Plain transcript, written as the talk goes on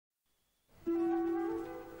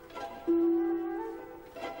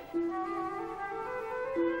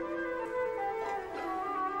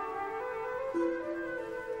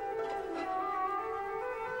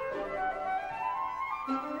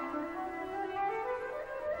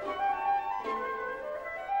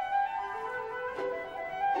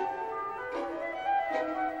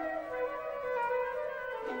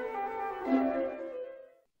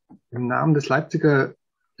Namen des Leipziger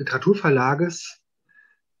Literaturverlages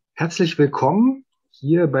herzlich willkommen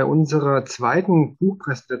hier bei unserer zweiten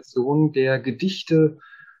Buchpräsentation der Gedichte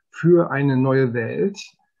für eine neue Welt,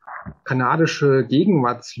 kanadische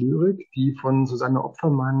Gegenwartslyrik, die von Susanne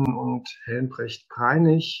Opfermann und Helmbrecht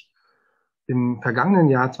Breinig im vergangenen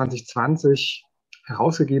Jahr 2020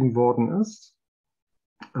 herausgegeben worden ist.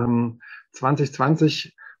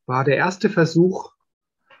 2020 war der erste Versuch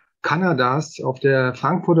Kanadas auf der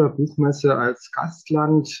Frankfurter Buchmesse als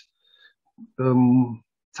Gastland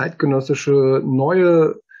zeitgenössische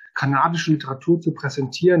neue kanadische Literatur zu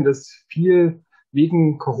präsentieren. Das fiel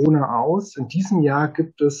wegen Corona aus. In diesem Jahr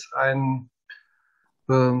gibt es einen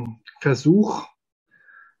Versuch,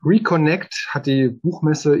 Reconnect hat die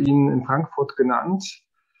Buchmesse ihn in Frankfurt genannt,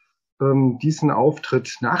 diesen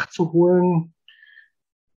Auftritt nachzuholen.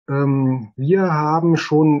 Wir haben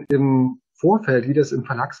schon im Vorfeld, wie das im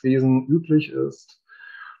Verlagswesen üblich ist,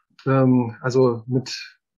 also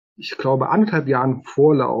mit, ich glaube, 1,5 Jahren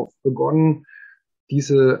Vorlauf begonnen,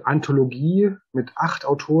 diese Anthologie mit 8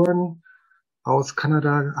 Autoren aus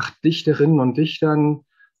Kanada, 8 Dichterinnen und Dichtern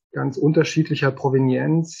ganz unterschiedlicher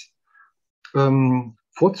Provenienz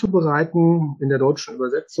vorzubereiten in der deutschen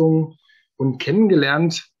Übersetzung. Und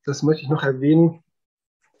kennengelernt, das möchte ich noch erwähnen,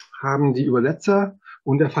 haben die Übersetzer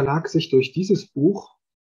und der Verlag sich durch dieses Buch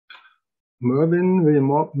William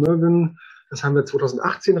Mervyn, das haben wir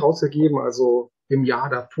 2018 rausgegeben, also im Jahr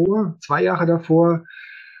davor, 2 Jahre davor.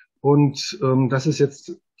 Und das ist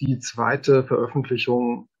jetzt die zweite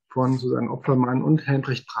Veröffentlichung von Susanne Opfermann und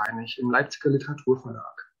Helmbrecht Breinig im Leipziger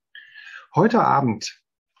Literaturverlag. Heute Abend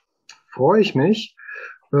freue ich mich,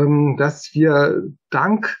 dass wir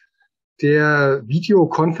dank der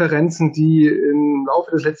Videokonferenzen, die im Laufe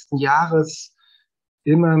des letzten Jahres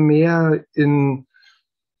immer mehr in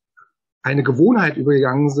eine Gewohnheit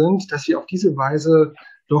übergegangen sind, dass wir auf diese Weise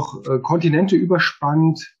doch Kontinente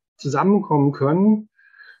überspannt zusammenkommen können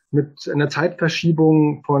mit einer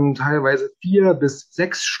Zeitverschiebung von teilweise 4 bis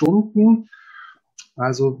 6 Stunden.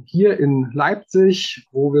 Also hier in Leipzig,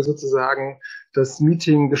 wo wir sozusagen das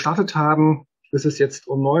Meeting gestartet haben, ist es jetzt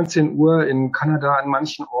um 19 Uhr, in Kanada an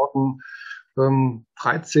manchen Orten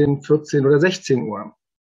 13, 14 oder 16 Uhr.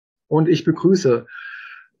 Und ich begrüße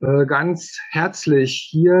ganz herzlich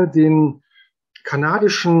hier den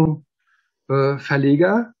kanadischen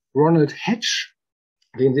Verleger Ronald Hedge,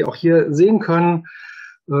 den Sie auch hier sehen können.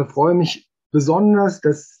 Freue mich besonders,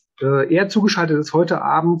 dass er zugeschaltet ist heute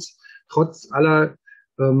Abend, trotz aller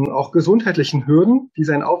auch gesundheitlichen Hürden, die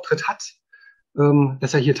sein Auftritt hat,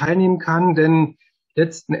 dass er hier teilnehmen kann. Denn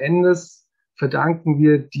letzten Endes verdanken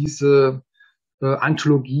wir diese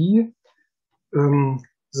Anthologie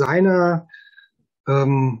seiner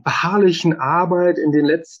beharrlichen Arbeit in den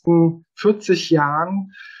letzten 40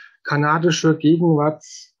 Jahren, kanadische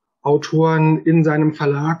Gegenwartsautoren in seinem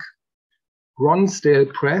Verlag Ronsdale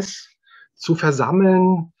Press zu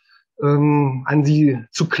versammeln, an sie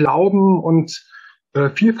zu glauben und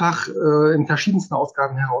vielfach in verschiedensten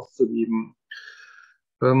Ausgaben herauszugeben.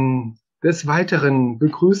 Des Weiteren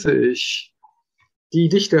begrüße ich die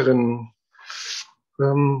Dichterin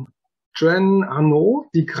Joanne Arnott,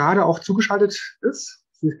 die gerade auch zugeschaltet ist.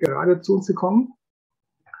 Sie ist gerade zu uns gekommen.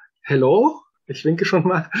 Hello, ich winke schon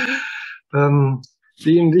mal.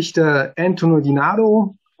 Den Dichter Antony Di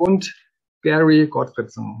Nardo und Garry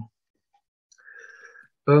Gottfriedson.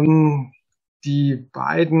 Die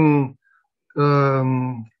beiden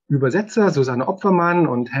Übersetzer, Susanne Opfermann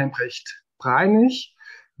und Helmbrecht Breinig,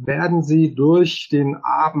 werden Sie durch den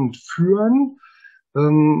Abend führen.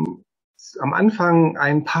 Am Anfang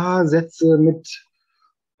ein paar Sätze mit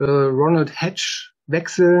Ronald Hedge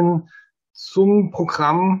wechseln zum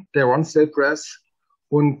Programm der Ronsdale Press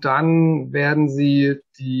und dann werden Sie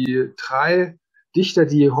die 3 Dichter,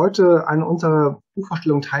 die heute an unserer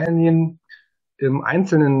Buchvorstellung teilnehmen, im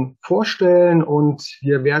Einzelnen vorstellen und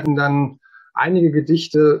wir werden dann einige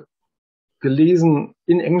Gedichte gelesen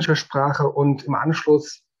in englischer Sprache und im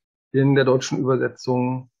Anschluss in der deutschen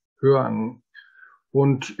Übersetzung hören.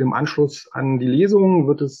 Und im Anschluss an die Lesung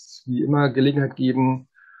wird es wie immer Gelegenheit geben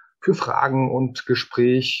für Fragen und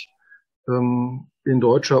Gespräch in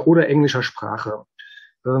deutscher oder englischer Sprache.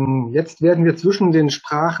 Jetzt werden wir zwischen den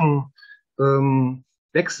Sprachen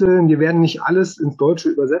wechseln. Wir werden nicht alles ins Deutsche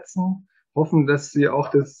übersetzen, hoffen, dass Sie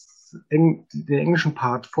auch den englischen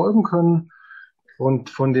Part folgen können. Und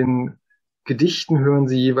von den Gedichten hören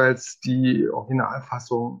Sie jeweils die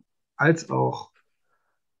Originalfassung als auch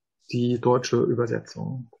die deutsche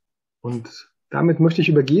Übersetzung. Und damit möchte ich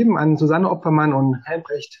übergeben an Susanne Opfermann und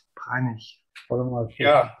Helmbrecht Breinig.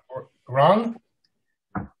 Ja, Ron?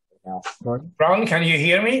 Ron, can you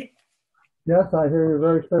hear me? Yes, I hear you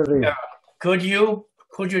very clearly. Yeah. Could you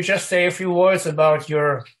just say a few words about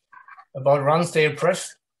Ronsdale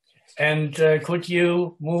Press, and could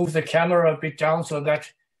you move the camera a bit down so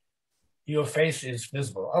that your face is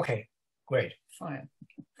visible? Okay, great. Fine.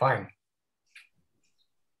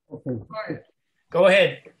 Okay. Go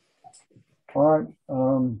ahead. All right.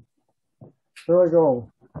 Here I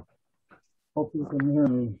go. Hope you can hear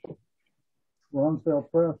me. Ronsdale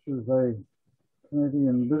Press is a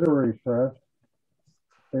Canadian literary press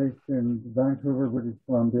based in Vancouver, British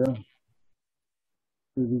Columbia.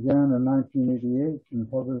 We began in 1988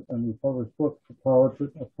 and we published books of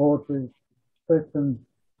poetry, fiction,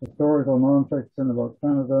 historical nonfiction about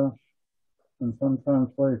Canada, and some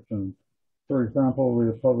translations. For example, we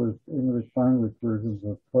have published English language versions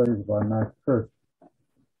of plays by Max Frisch.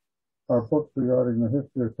 Our books regarding the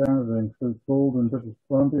history of Canada include Gold in British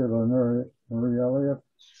Columbia by Marie Elliott,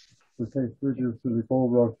 who takes readers to the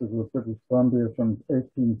gold rushes of British Columbia from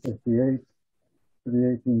 1858 to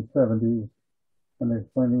the 1870s and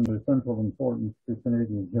explaining their central importance to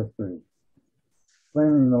Canadian history.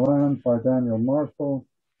 Claiming the Land by Daniel Marshall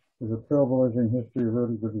is a trailblazing history of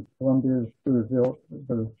early British Columbia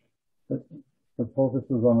that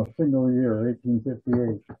focuses on a single year,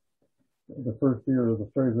 1858, the first year of the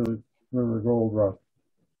Fraser River Gold Rush,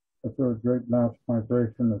 the third great mass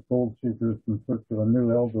migration of gold seekers in search of a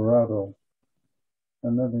new El Dorado.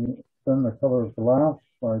 And then The Color of Glass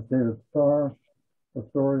by David Starr, the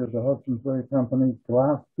story of the Hudson's Bay Company's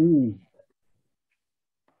glass beads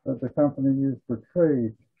that the company used for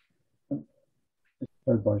trade,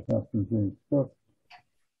 led by Captain James Cook.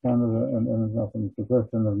 Canada and ended up in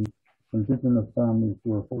possession of Indigenous families who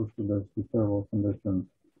were forced to live through several conditions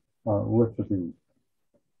with the beads.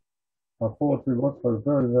 Our poetry books are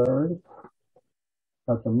very varied.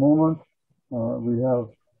 At the moment, we have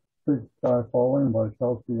Big Sky Falling by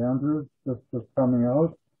Chelsea Andrews, just coming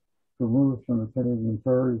out, who moves from the Canadian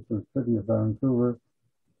prairies to the city of Vancouver,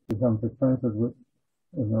 becomes acquainted with,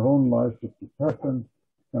 in her own life, with depression,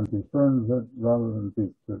 and befriends it rather than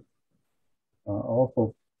beats it.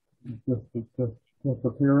 Also, just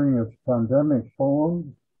appearing as pandemic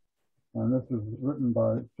poems, and this is written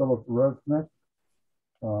by Philip Resnick,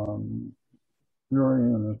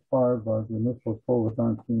 during and inspired by the initial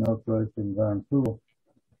COVID-19 outbreak in Vancouver,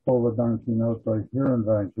 COVID-19 outbreak here in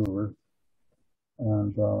Vancouver,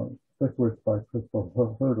 and Sickwick by Crystal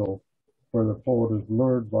Hurdle, where the poet is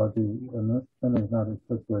lured by the enigmatic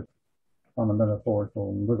Sickwick on a metaphorical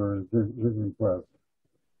and literary vision quest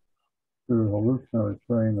through a hallucinatory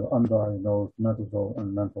train of undiagnosed medical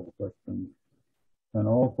and mental afflictions. And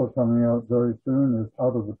also coming out very soon is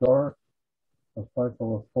Out of the Dark, a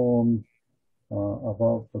cycle of poems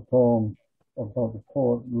about the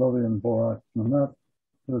poet Lillian Borax Nanette,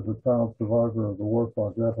 who is a child survivor of the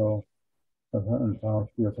Warsaw Ghetto, and how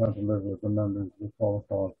she has had to live with the memories of the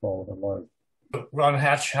Holocaust all her life. Ron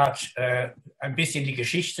Hatch hat ein bisschen die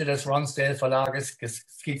Geschichte des Ronsdale Verlages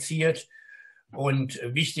skizziert und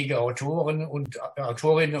wichtige Autorinnen und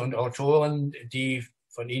Autoren, die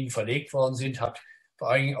von ihnen verlegt worden sind, hat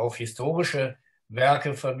vor allem auf historische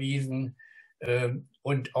Werke verwiesen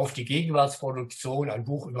und auf die Gegenwartsproduktion, ein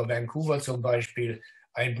Buch über Vancouver zum Beispiel,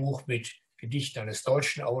 ein Buch mit Gedichten eines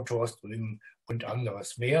deutschen Autors drüben und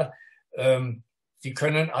anderes mehr. Sie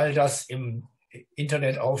können all das im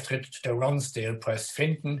Internetauftritt der Ronsdale Press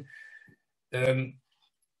finden.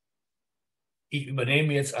 Ich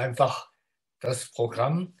übernehme jetzt einfach das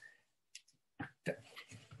Programm.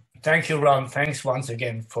 Thank you, Ron. Thanks once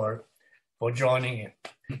again for joining.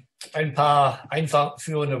 Ein paar einfach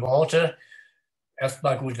führende Worte.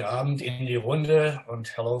 Erstmal guten Abend in die Runde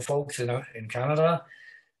und hello folks in Kanada.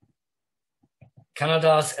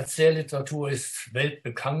 Kanadas Erzählliteratur ist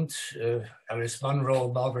weltbekannt. Alice Munro,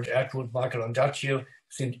 Margaret Atwood, Michael Ondaatje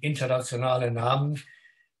sind internationale Namen.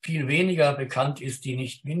 Viel weniger bekannt ist die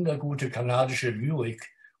nicht minder gute kanadische Lyrik.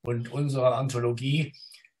 Und unsere Anthologie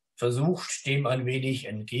versucht, dem ein wenig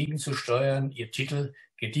entgegenzusteuern. Ihr Titel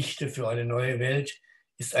Gedichte für eine neue Welt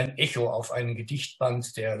ist ein Echo auf einen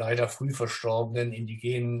Gedichtband der leider früh verstorbenen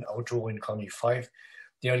indigenen Autorin Connie Fife,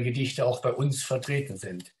 deren Gedichte auch bei uns vertreten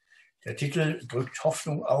sind. Der Titel drückt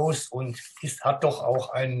Hoffnung aus und hat doch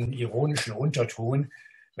auch einen ironischen Unterton,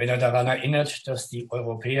 wenn er daran erinnert, dass die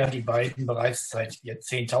Europäer die beiden bereits seit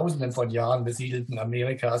Zehntausenden von Jahren besiedelten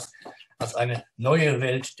Amerikas als eine neue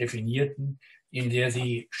Welt definierten, in der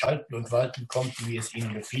sie schalten und walten konnten, wie es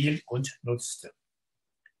ihnen gefiel und nutzte.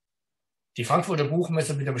 Die Frankfurter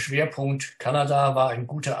Buchmesse mit dem Schwerpunkt Kanada war ein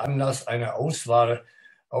guter Anlass, eine Auswahl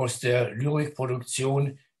aus der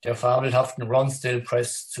Lyrikproduktion der fabelhaften Ronsdale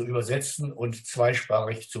Press zu übersetzen und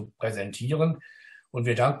zweisprachig zu präsentieren. Und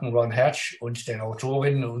wir danken Ron Hatch und den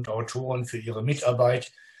Autorinnen und Autoren für ihre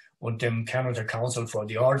Mitarbeit und dem Canada Council for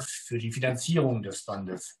the Arts für die Finanzierung des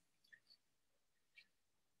Bandes.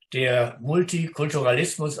 Der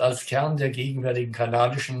Multikulturalismus als Kern der gegenwärtigen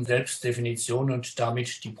kanadischen Selbstdefinition und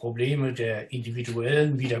damit die Probleme der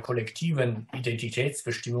individuellen wie der kollektiven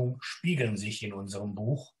Identitätsbestimmung spiegeln sich in unserem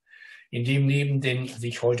Buch, in dem neben den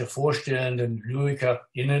sich heute vorstellenden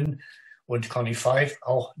LyrikerInnen und Connie Fife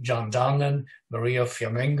auch John Darnan, Maria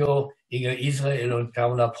Fiamengo, Inge Israel und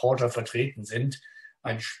Pamela Porter vertreten sind,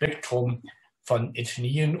 ein Spektrum von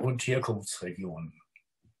Ethnien und Herkunftsregionen.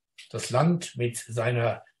 Das Land mit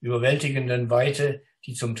seiner überwältigenden Weite,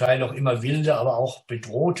 die zum Teil noch immer wilde, aber auch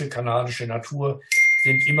bedrohte kanadische Natur,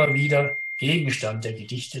 sind immer wieder Gegenstand der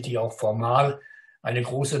Gedichte, die auch formal eine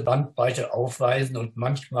große Bandbreite aufweisen und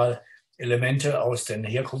manchmal Elemente aus den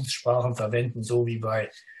Herkunftssprachen verwenden, so wie bei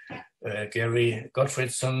Garry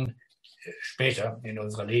Gottfriedson später in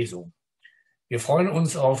unserer Lesung. Wir freuen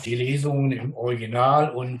uns auf die Lesungen im Original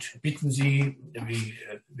und bitten Sie, wie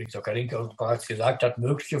Viktor Kalinke bereits gesagt hat,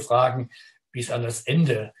 mögliche Fragen bis an das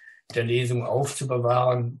Ende der Lesung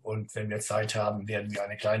aufzubewahren. Und wenn wir Zeit haben, werden wir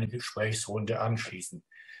eine kleine Gesprächsrunde anschließen.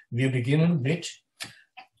 Wir beginnen mit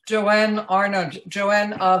Joanne Arnott.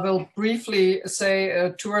 Joanne will briefly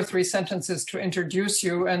say 2 or 3 sentences to introduce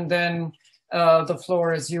you, and then the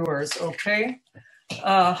floor is yours, okay?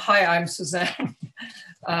 Hi, I'm Susanne.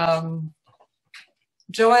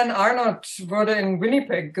 Joanne Arnott wurde in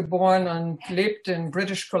Winnipeg geboren und lebt in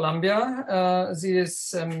British Columbia. Sie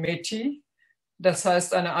ist Métis, das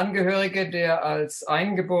heißt eine Angehörige der als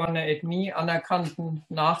eingeborene Ethnie anerkannten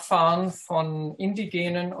Nachfahren von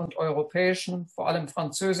indigenen und europäischen, vor allem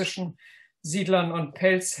französischen Siedlern und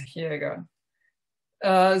Pelzjägern.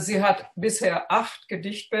 Sie hat bisher 8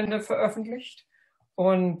 Gedichtbände veröffentlicht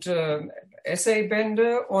und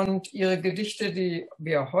Essaybände, und ihre Gedichte, die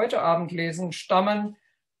wir heute Abend lesen, stammen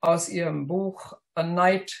aus ihrem Buch A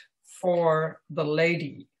Night for the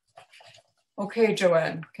Lady. Okay,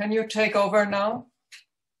 Joanne, can you take over now?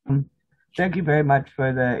 Thank you very much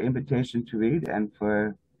for the invitation to read and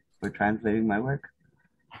for translating my work.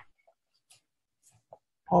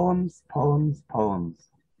 Poems, poems, poems.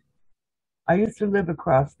 I used to live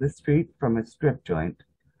across the street from a strip joint.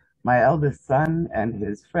 My eldest son and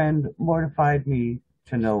his friend mortified me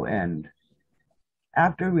to no end.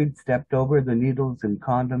 After we'd stepped over the needles and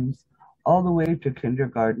condoms all the way to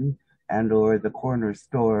kindergarten and or the corner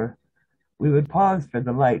store, we would pause for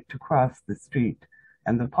the light to cross the street,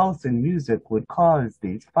 and the pulsing music would cause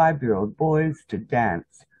these 5-year-old boys to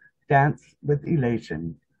dance with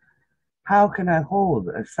elation. How can I hold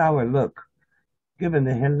a sour look, given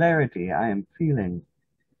the hilarity I am feeling?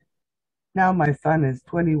 Now my son is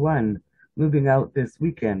 21, moving out this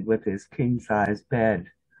weekend with his king-size bed.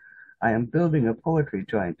 I am building a poetry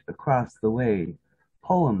joint across the way.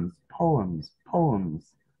 Poems, poems,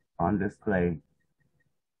 poems on display.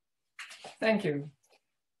 Thank you.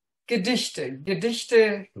 Gedichte,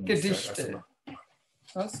 Gedichte, Gedichte.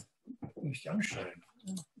 Was? nicht anstellen.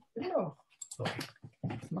 Ja,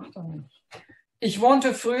 das macht er nicht. Ich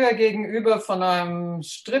wohnte früher gegenüber von einem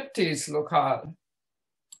Striptease-Lokal.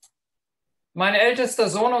 Mein ältester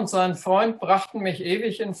Sohn und sein Freund brachten mich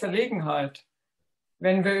ewig in Verlegenheit.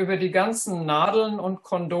 Wenn wir über die ganzen Nadeln und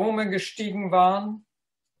Kondome gestiegen waren,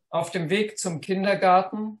 auf dem Weg zum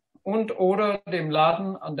Kindergarten und oder dem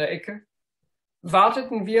Laden an der Ecke,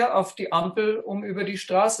 warteten wir auf die Ampel, um über die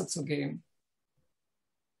Straße zu gehen.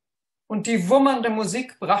 Und die wummernde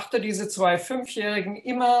Musik brachte diese 2 5-Jährigen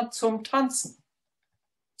immer zum Tanzen.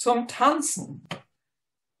 Zum Tanzen.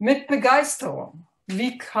 Mit Begeisterung.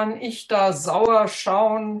 Wie kann ich da sauer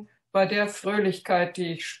schauen bei der Fröhlichkeit,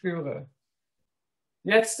 die ich spüre?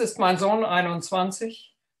 Jetzt ist mein Sohn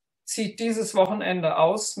 21, zieht dieses Wochenende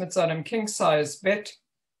aus mit seinem King-Size-Bett.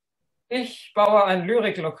 Ich baue ein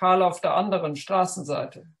Lyriklokal auf der anderen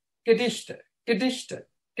Straßenseite. Gedichte, Gedichte,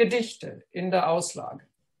 Gedichte in der Auslage.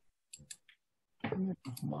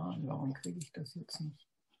 Nochmal, warum kriege ich das jetzt nicht?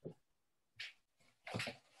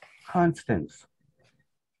 Constance.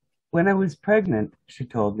 When I was pregnant, she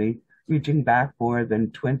told me, reaching back more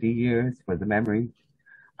than 20 years for the memory,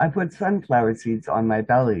 I put sunflower seeds on my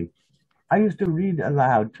belly. I used to read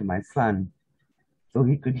aloud to my son, so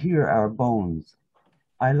he could hear our bones.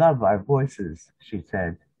 I love our voices, she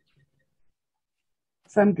said.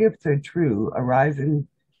 Some gifts are true, uprising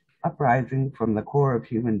from the core of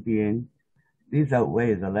human being. These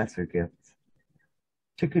outweigh the lesser gifts.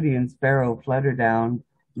 Chickadee and sparrow flutter down,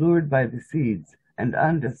 lured by the seeds and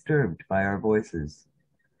undisturbed by our voices.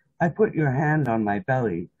 I put your hand on my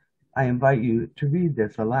belly. I invite you to read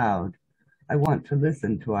this aloud. I want to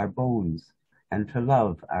listen to our bones and to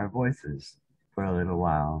love our voices for a little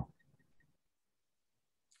while.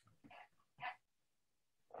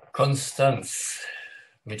 Konstanz,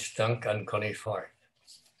 mit Dank an Conny Foy.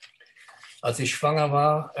 Als ich schwanger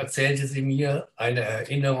war, erzählte sie mir eine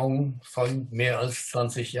Erinnerung von mehr als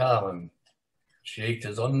 20 Jahren. Ich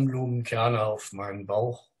legte Sonnenblumenkerne auf meinen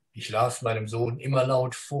Bauch. Ich las meinem Sohn immer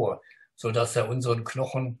laut vor, sodass er unseren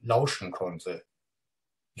Knochen lauschen konnte.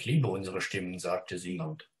 Ich liebe unsere Stimmen, sagte sie.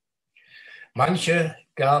 Manche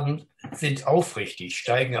Gaben sind aufrichtig,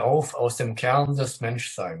 steigen auf aus dem Kern des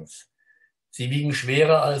Menschseins. Sie wiegen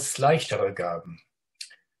schwerer als leichtere Gaben.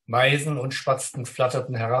 Meisen und Spatzen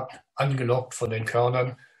flatterten herab, angelockt von den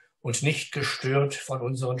Körnern und nicht gestört von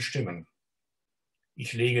unseren Stimmen.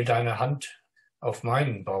 Ich lege deine Hand auf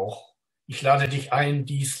meinen Bauch. Ich lade dich ein,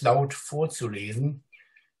 dies laut vorzulesen.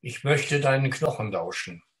 Ich möchte deinen Knochen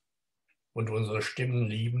lauschen und unsere Stimmen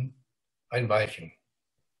lieben ein Weilchen.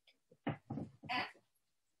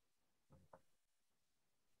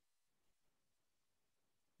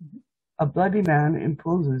 A bloody man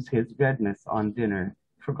imposes his redness on dinner.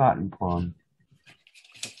 Forgotten poem.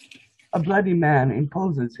 A bloody man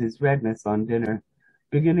imposes his redness on dinner,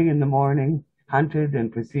 beginning in the morning, hunted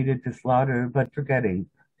and proceeded to slaughter, but forgetting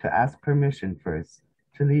to ask permission first,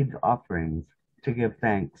 to leave offerings, to give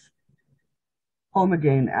thanks. Home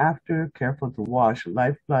again after, careful to wash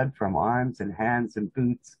lifeblood from arms and hands and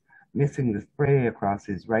boots, missing the spray across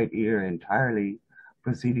his right ear entirely,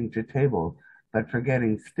 proceeding to table, but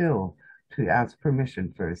forgetting still to ask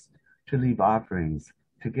permission first, to leave offerings,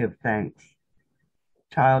 to give thanks.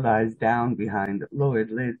 Child eyes down behind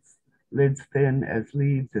lowered lids, lids thin as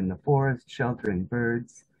leaves in the forest sheltering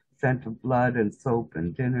birds, scent of blood and soap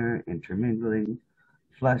and dinner intermingling,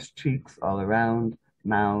 flushed cheeks all around,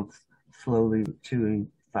 mouths slowly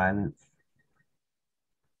chewing silence.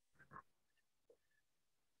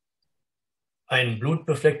 Ein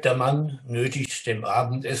blutbefleckter Mann nötigt dem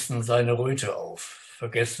Abendessen seine Röte auf.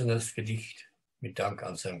 Vergessenes Gedicht mit Dank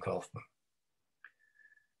an Sam Kaufmann.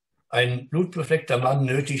 Ein blutbefleckter Mann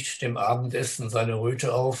nötigt dem Abendessen seine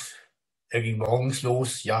Röte auf. Er ging morgens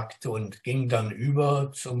los, jagte und ging dann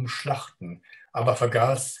über zum Schlachten, aber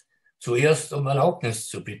vergaß zuerst um Erlaubnis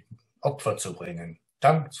zu bitten, Opfer zu bringen,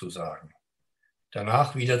 Dank zu sagen.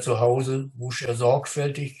 Danach wieder zu Hause wusch er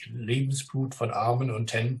sorgfältig Lebensblut von Armen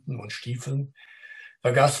und Händen und Stiefeln,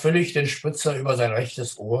 vergaß völlig den Spritzer über sein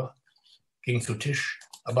rechtes Ohr, ging zu Tisch,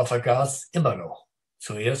 aber vergaß immer noch,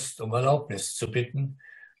 zuerst um Erlaubnis zu bitten,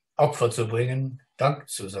 Opfer zu bringen, Dank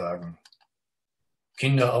zu sagen.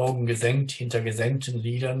 Kinderaugen gesenkt hinter gesenkten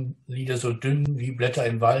Lidern, Lider so dünn wie Blätter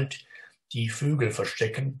im Wald, die Vögel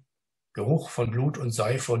verstecken. Geruch von Blut und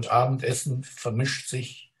Seife und Abendessen vermischt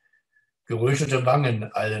sich. Gerötete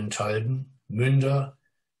Wangen allenthalben, Münder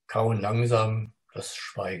kauen langsam das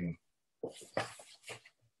Schweigen.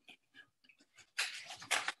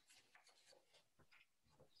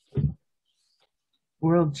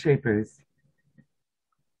 World Shapers.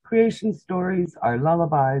 Creation stories are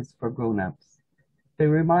lullabies for grown-ups. They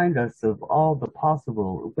remind us of all the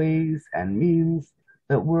possible ways and means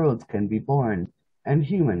that worlds can be born and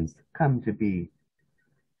humans come to be.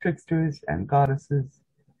 Tricksters and goddesses,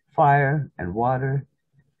 fire and water,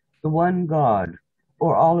 the one God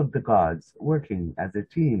or all of the gods working as a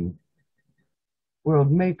team.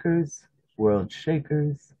 World makers, world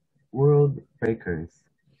shakers, world breakers.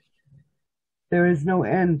 There is no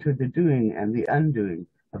end to the doing and the undoing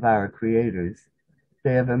of our creators.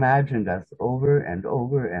 They have imagined us over and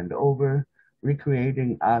over and over,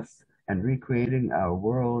 recreating us and recreating our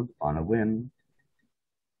world on a whim.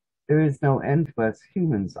 There is no end to us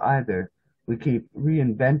humans either. We keep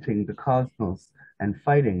reinventing the cosmos and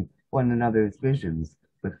fighting one another's visions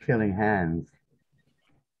with killing hands.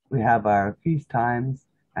 We have our feast times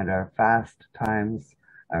and our fast times,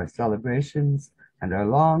 our celebrations and our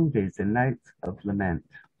long days and nights of lament.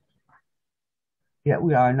 Yet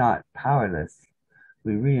we are not powerless.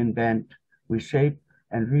 We reinvent, we shape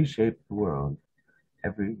and reshape the world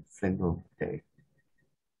every single day.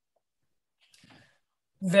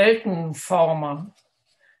 Weltenformer.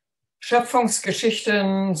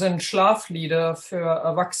 Schöpfungsgeschichten sind Schlaflieder für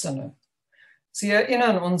Erwachsene. Sie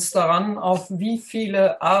erinnern uns daran, auf wie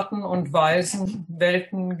viele Arten und Weisen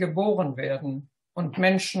Welten geboren werden und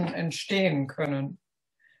Menschen entstehen können.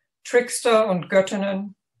 Trickster und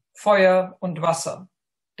Göttinnen, Feuer und Wasser.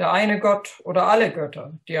 Der eine Gott oder alle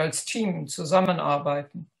Götter, die als Team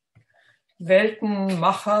zusammenarbeiten.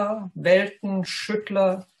 Weltenmacher,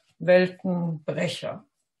 Weltenschüttler, Weltenbrecher.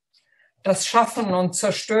 Das Schaffen und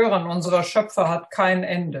Zerstören unserer Schöpfer hat kein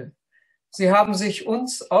Ende. Sie haben sich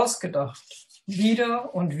uns ausgedacht,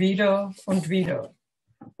 wieder und wieder und wieder.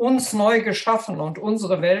 uns neu geschaffen und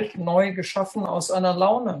unsere Welt neu geschaffen aus einer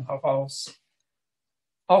Laune heraus.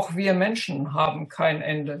 Auch wir Menschen haben kein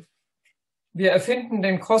Ende. Wir erfinden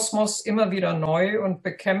den Kosmos immer wieder neu und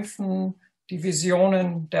bekämpfen die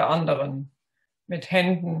Visionen der anderen mit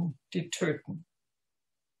Händen, die töten.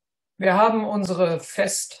 Wir haben unsere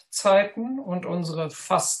Festzeiten und unsere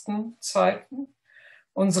Fastenzeiten,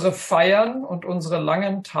 unsere Feiern und unsere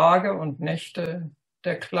langen Tage und Nächte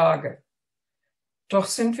der Klage. Doch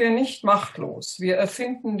sind wir nicht machtlos. Wir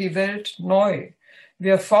erfinden die Welt neu.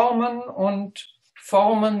 Wir formen und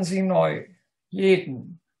formen sie neu,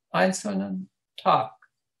 jeden einzelnen Tag.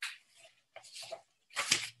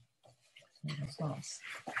 Das war's.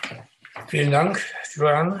 Vielen Dank,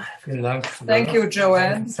 Joanne. Vielen Dank. Thank you,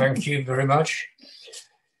 Joanne. Thank you very much.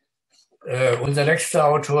 Unser nächster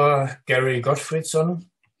Autor, Garry Gottfriedson.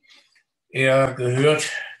 Er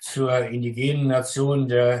gehört zur indigenen Nation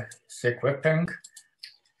der Secwepemc.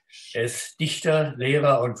 Er ist Dichter,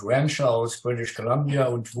 Lehrer und Rancher aus British Columbia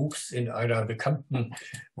und wuchs in einer bekannten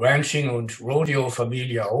Ranching- und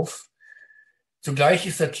Rodeo-Familie auf. Zugleich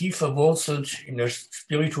ist er tief verwurzelt in der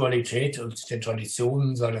Spiritualität und den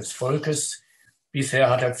Traditionen seines Volkes. Bisher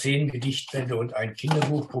hat er 10 Gedichtbände und ein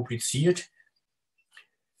Kinderbuch publiziert.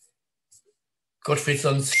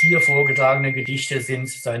 Gottfriedsons 4 vorgetragene Gedichte sind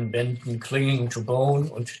seinen Bänden Clinging to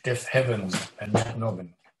Bone und Deaf Heaven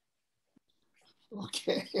entnommen.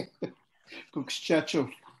 Okay. Guxchacho,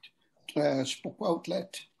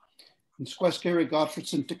 Spokoutlet. Und Squas Garry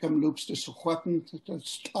Gottfriedson, Tikam Loops, the Sohuapan, the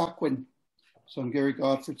Staquin. So I'm Garry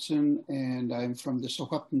Gottfriedson, and I'm from the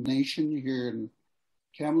Sohuapan Nation here in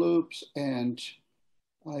Kamloops, and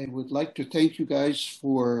I would like to thank you guys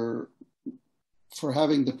for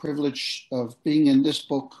having the privilege of being in this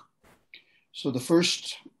book. So the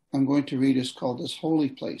first I'm going to read is called This Holy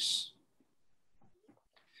Place.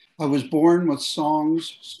 I was born with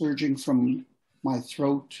songs surging from my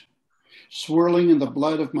throat, swirling in the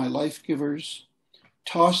blood of my life-givers,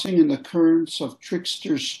 tossing in the currents of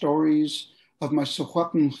tricksters' stories of my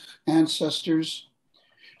Sohuapan ancestors.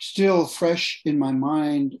 Still fresh in my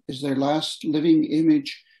mind is their last living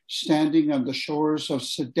image standing on the shores of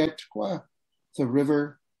Sedetqua, the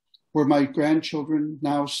river, where my grandchildren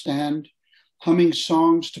now stand, humming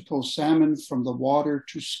songs to pull salmon from the water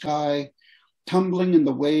to sky, tumbling in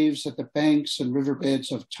the waves at the banks and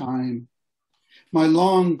riverbeds of time. My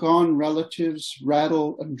long gone relatives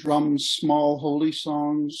rattle and drum small holy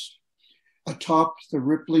songs atop the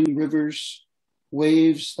rippling rivers,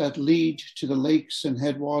 waves that lead to the lakes and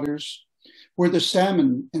headwaters, where the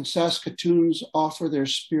salmon and Saskatoons offer their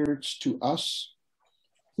spirits to us.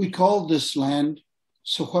 We call this land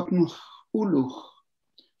Sohuapan Uluch,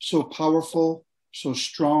 so powerful, so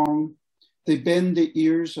strong. They bend the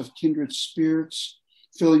ears of kindred spirits,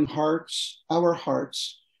 filling hearts, our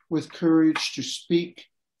hearts, with courage to speak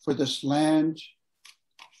for this land,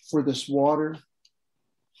 for this water,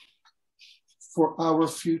 for our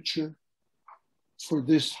future, for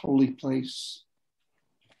this holy place.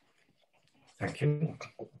 Thank you.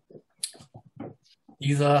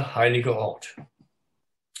 Dieser heilige Ort.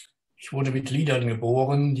 Ich wurde mit Liedern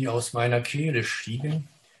geboren, die aus meiner Kehle stiegen,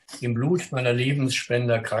 im Blut meiner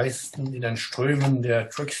Lebensspender kreisten, in den Strömen der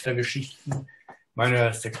Trickster-Geschichten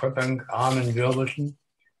meiner Secwepemc-Ahnen wirbelten.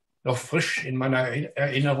 Noch frisch in meiner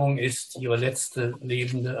Erinnerung ist ihre letzte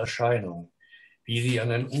lebende Erscheinung, wie sie an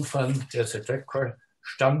den Ufern der Sedetqua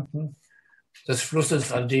standen, des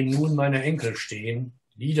Flusses, an dem nun meine Enkel stehen,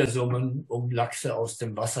 Lieder summen, um Lachse aus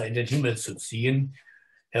dem Wasser in den Himmel zu ziehen,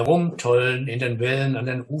 herumtollen in den Wellen an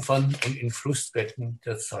den Ufern und in Flussbetten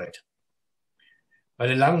der Zeit.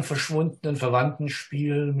 Meine lang verschwundenen Verwandten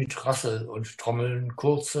spielen mit Rassel und Trommeln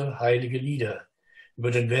kurze, heilige Lieder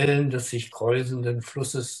über den Wellen des sich kräuselnden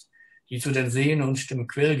Flusses, die zu den Seen und dem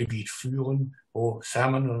Quellgebiet führen, wo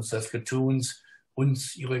Salmon und Saskatoons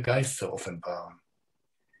uns ihre Geister offenbaren.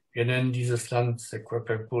 Wir nennen dieses Land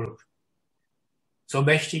Secwepemc. So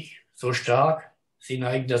mächtig, so stark, sie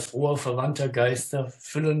neigen das Ohr verwandter Geister,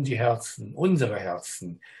 füllen die Herzen, unsere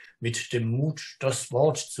Herzen, mit dem Mut, das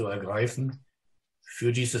Wort zu ergreifen,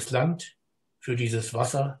 für dieses Land, für dieses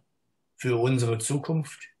Wasser, für unsere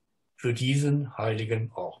Zukunft, für diesen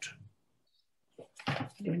heiligen Ort.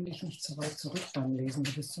 Lehn dich nicht zu weit zurück beim Lesen,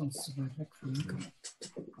 du bist sonst zu weit weg von mir.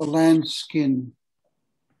 The land's skin.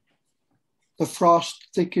 The frost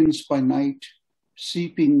thickens by night,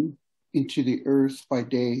 seeping into the earth by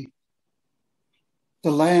day.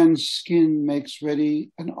 The land's skin makes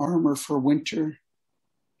ready an armor for winter.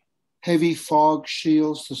 Heavy fog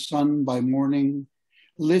shields the sun by morning,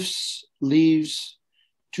 lifts leaves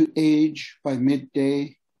to age by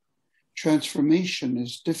midday. Transformation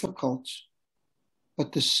is difficult,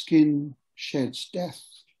 but the skin sheds death.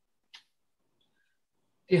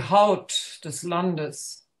 Die Haut des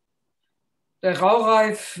Landes. Der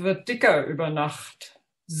Raureif wird dicker über Nacht,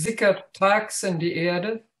 sickert tags in die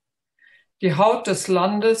Erde. Die Haut des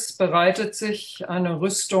Landes bereitet sich eine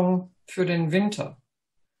Rüstung für den Winter.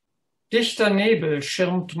 Dichter Nebel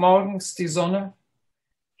schirmt morgens die Sonne,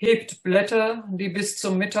 hebt Blätter, die bis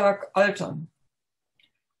zum Mittag altern.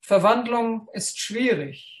 Verwandlung ist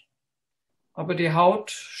schwierig, aber die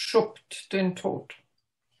Haut schuppt den Tod.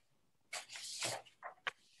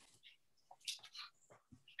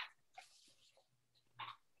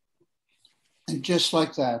 And just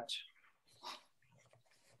like that,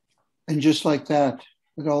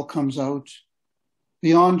 it all comes out.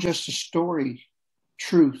 Beyond just a story,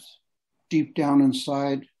 truth deep down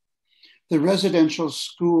inside. The residential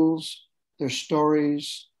schools, their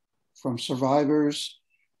stories from survivors,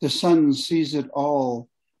 the sun sees it all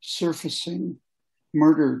surfacing,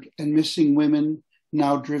 murdered and missing women,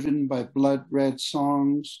 now driven by blood-red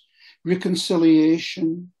songs.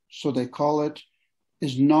 Reconciliation, so they call it,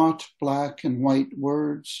 is not black and white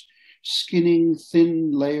words, skinning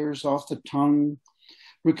thin layers off the tongue.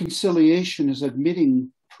 Reconciliation is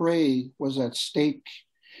admitting prey was at stake,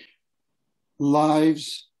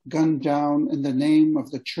 lives gunned down in the name of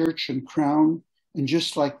the church and crown, and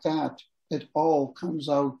just like that, it all comes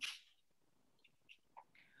out.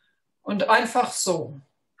 Und einfach so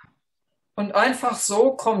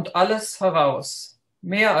kommt alles heraus,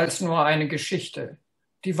 mehr als nur eine Geschichte,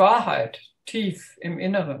 die Wahrheit tief im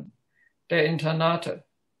Inneren der Internate,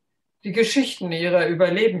 die Geschichten ihrer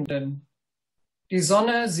Überlebenden. Die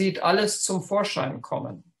Sonne sieht alles zum Vorschein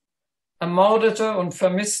kommen. Ermordete und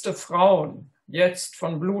vermisste Frauen, jetzt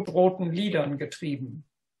von blutroten Lidern getrieben.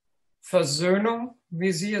 Versöhnung,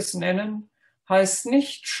 wie sie es nennen, heißt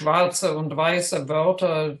nicht schwarze und weiße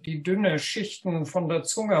Wörter, die dünne Schichten von der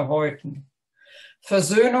Zunge häuten.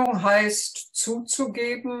 Versöhnung heißt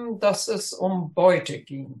zuzugeben, dass es um Beute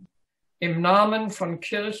ging. Im Namen von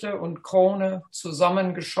Kirche und Krone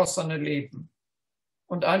zusammengeschossene Leben.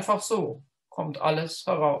 Und einfach so kommt alles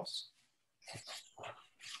heraus.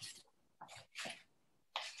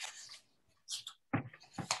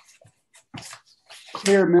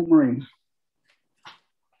 Clear memory.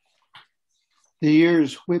 The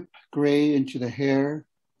years whip gray into the hair,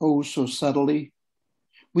 oh so subtly.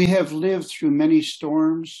 We have lived through many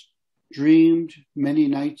storms, dreamed many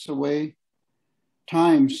nights away.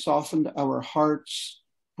 Time softened our hearts,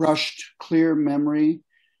 brushed clear memory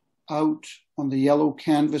out on the yellow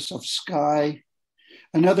canvas of sky.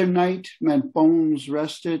 Another night meant bones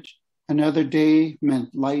rested. Another day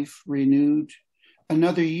meant life renewed.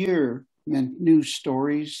 Another year meant new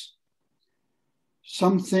stories.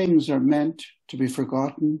 Some things are meant to be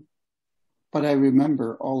forgotten, but I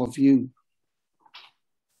remember all of you.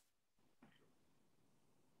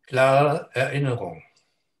 Klare Erinnerung.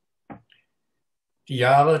 Die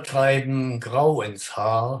Jahre treiben grau ins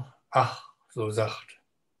Haar, ach, so sacht.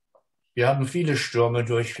 Wir haben viele Stürme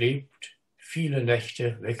durchlebt, viele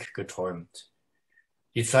Nächte weggeträumt.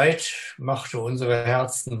 Die Zeit machte unsere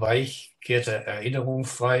Herzen weich, kehrte Erinnerung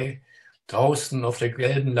frei, draußen auf der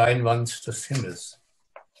gelben Leinwand des Himmels.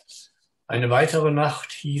 Eine weitere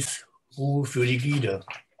Nacht hieß Ruhe für die Glieder.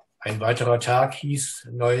 Ein weiterer Tag hieß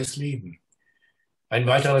neues Leben. Ein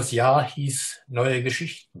weiteres Jahr hieß neue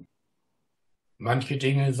Geschichten. Manche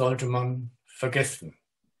Dinge sollte man vergessen.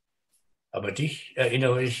 Aber dich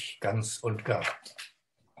erinnere ich ganz und gar.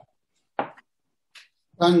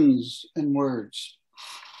 Guns and words.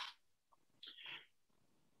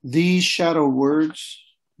 These shadow words,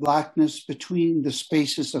 blackness between the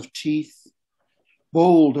spaces of teeth,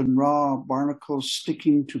 bold and raw barnacles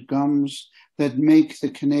sticking to gums that make the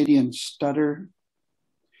Canadian stutter.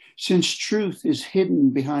 Since truth is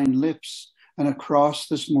hidden behind lips and across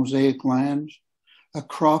this mosaic land, a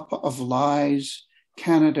crop of lies,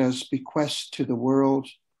 Canada's bequest to the world.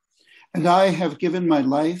 And I have given my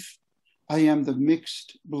life. I am the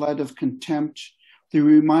mixed blood of contempt, the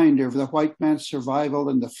reminder of the white man's survival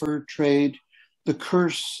in the fur trade, the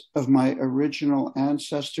curse of my original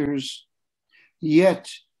ancestors. Yet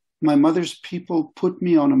my mother's people put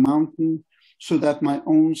me on a mountain so that my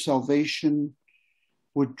own salvation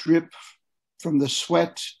would drip from the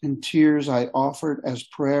sweat and tears I offered as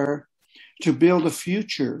prayer to build a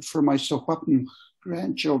future for my Sohwapn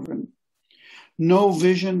grandchildren. No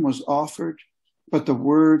vision was offered, but the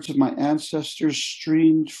words of my ancestors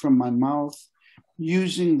streamed from my mouth,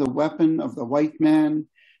 using the weapon of the white man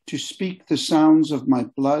to speak the sounds of my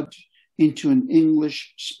blood into an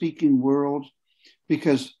English-speaking world,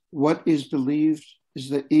 because what is believed is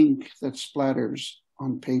the ink that splatters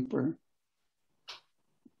on paper.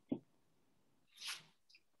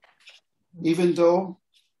 Even though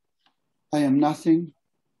I am nothing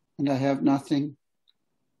and I have nothing,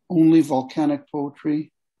 only volcanic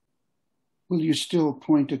poetry, will you still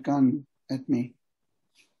point a gun at me?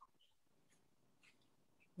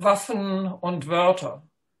 Waffen und Wörter.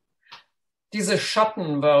 Diese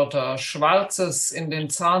Schattenwörter, Schwarzes in den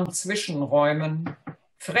Zahnzwischenräumen,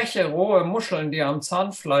 freche rohe Muscheln, die am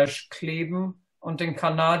Zahnfleisch kleben und den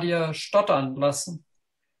Kanadier stottern lassen.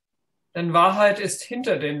 Denn Wahrheit ist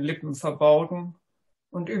hinter den Lippen verborgen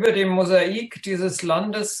und über dem Mosaik dieses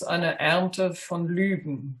Landes eine Ernte von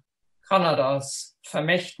Lügen, Kanadas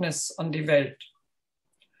Vermächtnis an die Welt.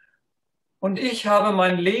 Und ich habe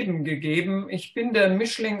mein Leben gegeben, ich bin der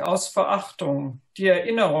Mischling aus Verachtung, die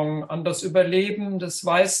Erinnerung an das Überleben des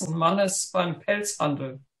weißen Mannes beim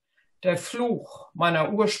Pelzhandel, der Fluch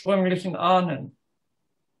meiner ursprünglichen Ahnen.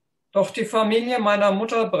 Doch die Familie meiner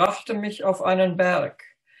Mutter brachte mich auf einen Berg,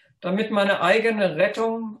 damit meine eigene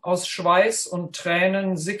Rettung aus Schweiß und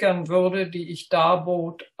Tränen sickern würde, die ich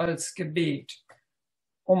darbot als Gebet,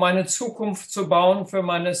 um eine Zukunft zu bauen für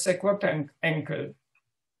meine Sequoia-Enkel.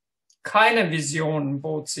 Keine Vision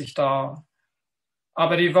bot sich dar,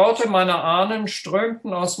 aber die Worte meiner Ahnen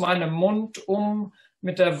strömten aus meinem Mund, um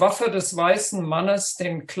mit der Waffe des weißen Mannes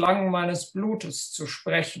den Klang meines Blutes zu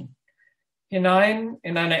sprechen, hinein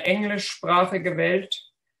in eine englischsprachige Welt,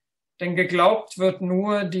 denn geglaubt wird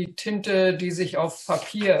nur die Tinte, die sich auf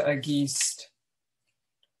Papier ergießt.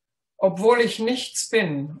 Obwohl ich nichts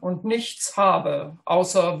bin und nichts habe,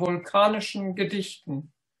 außer vulkanischen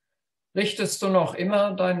Gedichten, richtest du noch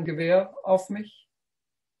immer dein Gewehr auf mich?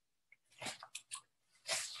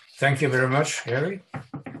 Thank you very much, Garry.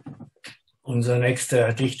 Unser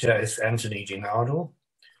nächster Dichter ist Antony Di Nardo.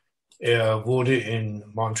 Er wurde in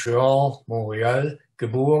Montreal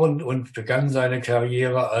geboren und begann seine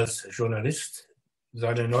Karriere als Journalist.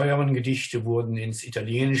 Seine neueren Gedichte wurden ins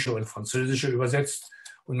Italienische und Französische übersetzt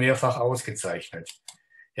und mehrfach ausgezeichnet.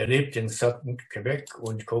 Er lebt in Sutton, Quebec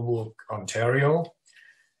und Cobourg, Ontario.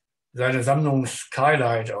 Seine Sammlung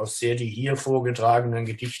Skylight, aus der die hier vorgetragenen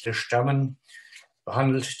Gedichte stammen,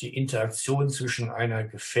 behandelt die Interaktion zwischen einer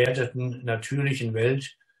gefährdeten natürlichen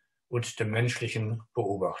Welt und dem menschlichen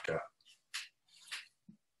Beobachter.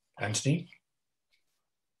 Antony?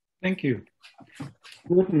 Thank you.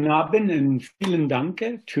 Guten Abend and vielen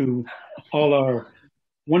Dank to all our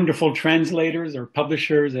wonderful translators, our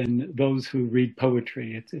publishers, and those who read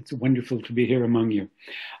poetry. It's wonderful to be here among you.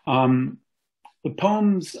 The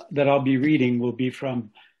poems that I'll be reading will be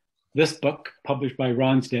from this book published by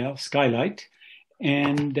Ronsdale, Skylight.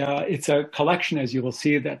 And it's a collection, as you will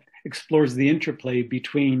see, that explores the interplay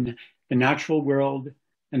between the natural world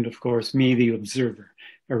and, of course, me, the observer,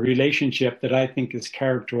 a relationship that I think is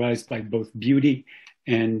characterized by both beauty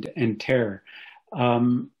and terror.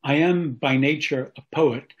 I am by nature a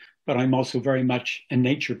poet, but I'm also very much a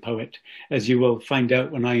nature poet, as you will find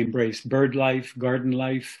out when I embrace bird life, garden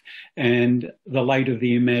life, and the light of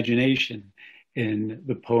the imagination in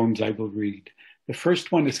the poems I will read. The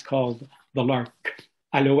first one is called The Lark,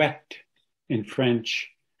 Alouette in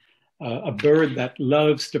French, a bird that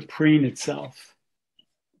loves to preen itself.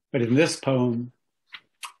 But in this poem,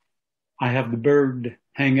 I have the bird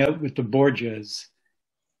hang out with the Borgias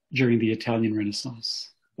during the Italian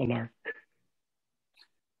Renaissance, the lark.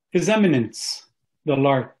 His Eminence, the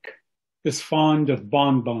lark, is fond of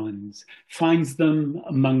bonbons, finds them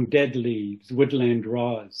among dead leaves, woodland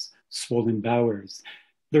raws, swollen bowers.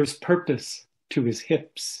 There's purpose to his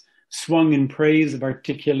hips, swung in praise of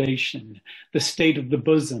articulation, the state of the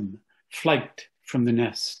bosom, flight from the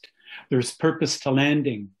nest. There's purpose to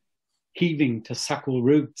landing, heaving to suckle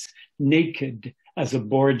roots, naked as a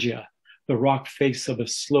Borgia, the rock face of a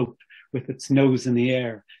slope with its nose in the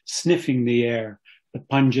air, sniffing the air, the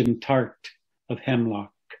pungent tart of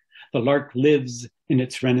hemlock. The lark lives in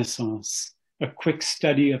its renaissance, a quick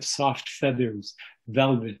study of soft feathers,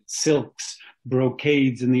 velvet, silks,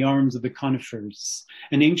 brocades in the arms of the conifers,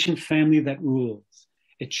 an ancient family that rules.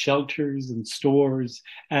 It shelters and stores,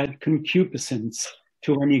 add concupiscence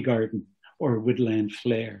to any garden or woodland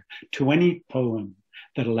flair, to any poem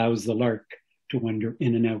that allows the lark to wander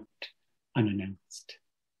in and out unannounced.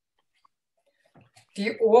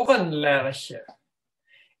 Die Ohrenlerche.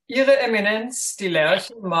 Ihre Eminenz, die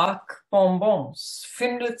Lerche, mag Bonbons,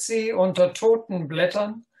 findet sie unter toten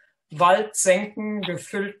Blättern, Waldsenken,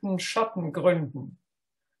 gefüllten Schattengründen.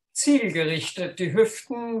 Zielgerichtet die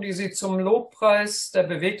Hüften, die sie zum Lobpreis der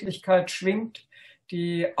Beweglichkeit schwingt,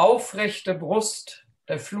 die aufrechte Brust,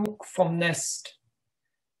 der Flug vom Nest.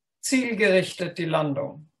 Zielgerichtet die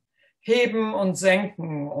Landung. Heben und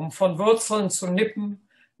senken, um von Wurzeln zu nippen,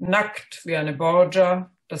 nackt wie eine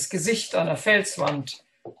Borgia, das Gesicht einer Felswand,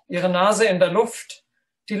 ihre Nase in der Luft,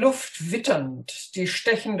 die Luft witternd, die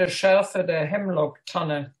stechende Schärfe der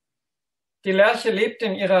Hemlock-Tanne. Die Lerche lebt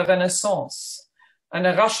in ihrer Renaissance,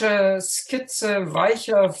 eine rasche Skizze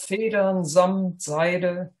weicher Federn, Samt,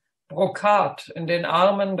 Seide, Brokat in den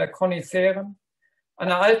Armen der Koniferen,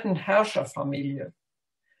 einer alten Herrscherfamilie.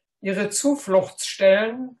 Ihre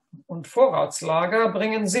Zufluchtsstellen und Vorratslager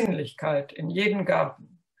bringen Sinnlichkeit in jeden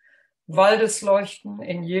Garten, Waldesleuchten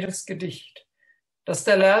in jedes Gedicht, das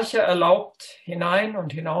der Lerche erlaubt, hinein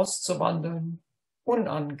und hinaus zu wandeln,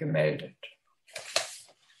 unangemeldet.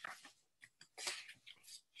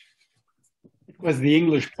 It was the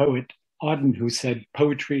English poet Auden who said,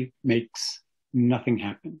 "Poetry makes nothing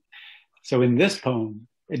happen." So in this poem,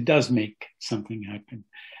 it does make something happen.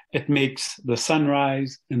 It makes the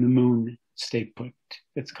sunrise and the moon stay put.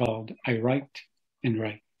 It's called I Write and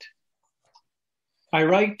Write. I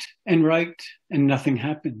write and nothing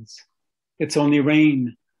happens. It's only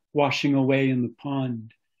rain washing away in the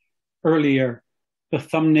pond. Earlier, the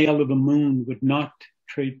thumbnail of the moon would not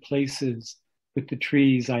trade places with the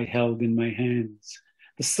trees I held in my hands.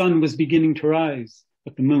 The sun was beginning to rise,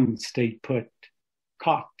 but the moon stayed put.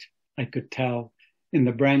 Caught, I could tell, in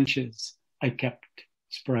the branches I kept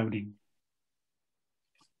sprouting.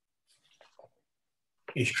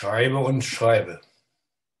 Ich schreibe und schreibe.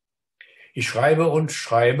 Ich schreibe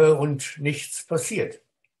und nichts passiert.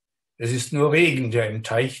 Es ist nur Regen, der im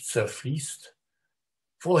Teich zerfließt.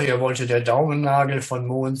 Vorher wollte der Daumennagel von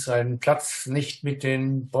Mond seinen Platz nicht mit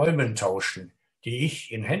den Bäumen tauschen, die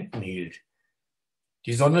ich in Händen hielt.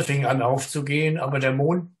 Die Sonne fing an aufzugehen, aber der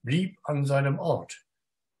Mond blieb an seinem Ort.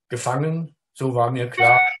 Gefangen, so war mir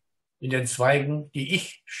klar, in den Zweigen, die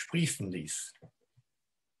ich sprießen ließ.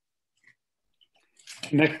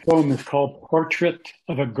 The next poem is called Portrait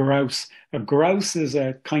of a Grouse. A grouse is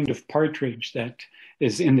a kind of partridge that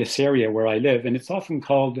is in this area where I live, and it's often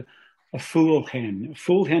called a fool hen. A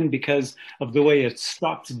fool hen because of the way it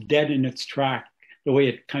stops dead in its track, the way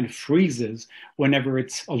it kind of freezes whenever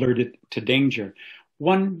it's alerted to danger.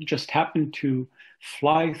 One just happened to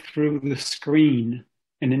fly through the screen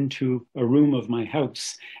and into a room of my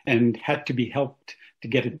house and had to be helped to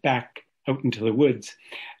get it back out into the woods.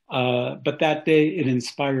 But that day it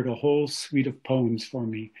inspired a whole suite of poems for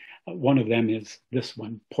me. One of them is this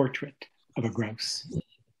one, Portrait of a Grouse.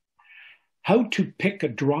 How to pick a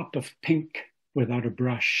drop of pink without a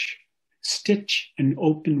brush, stitch an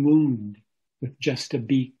open wound with just a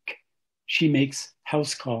beak. She makes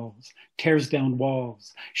house calls, tears down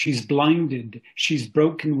walls. She's blinded, she's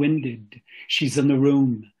broken-winded. She's in the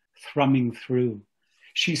room, thrumming through.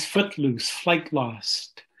 She's footloose, flight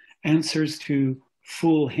lost, answers to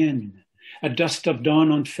fool hen, a dust of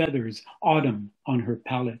dawn on feathers, autumn on her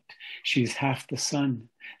palette. She's half the sun,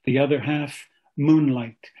 the other half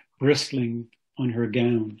moonlight bristling on her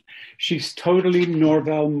gown. She's totally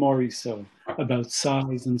Norval Morrisseau about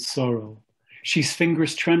sighs and sorrow. She's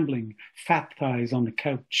fingers trembling, fat thighs on the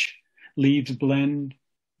couch, leaves blend,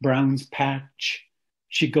 browns patch.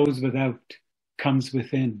 She goes without, comes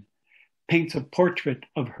within, paints a portrait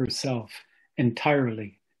of herself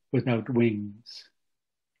entirely without wings.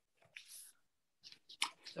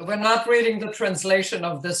 So we're not reading the translation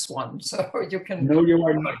of this one, so you can... No, you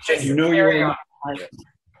are not. No, you are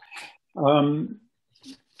not.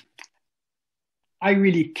 I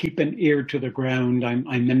really keep an ear to the ground. I'm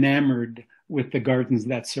enamored with the gardens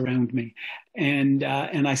that surround me. And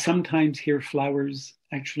I sometimes hear flowers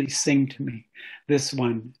actually sing to me. This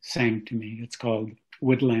one sang to me. It's called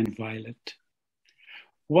Woodland Violet.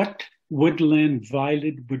 What woodland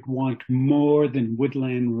violet would want more than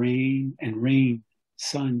woodland rain and rain,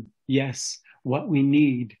 sun? Yes, what we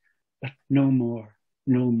need, but no more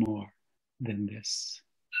than this.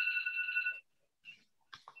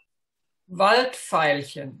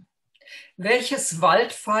 Waldveilchen. Welches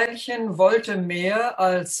Waldveilchen wollte mehr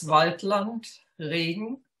als Waldland,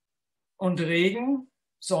 Regen? Und Regen,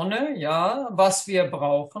 Sonne, ja, was wir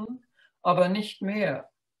brauchen, aber nicht mehr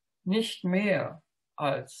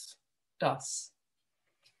als das.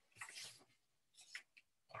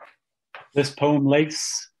 This poem,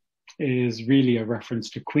 Lace, is really a reference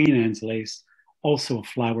to Queen Anne's lace, also a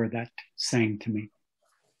flower that sang to me.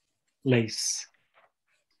 Lace.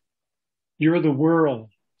 You're the whirl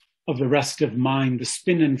of the restive mind, the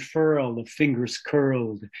spin and furl of fingers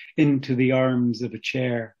curled into the arms of a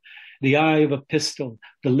chair, the eye of a pistol,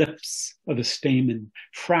 the lips of a stamen,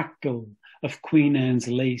 fractal of Queen Anne's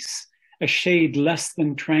lace, a shade less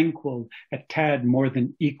than tranquil, a tad more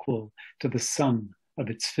than equal to the sum of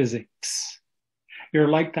its physics. You're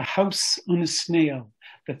like the house on a snail,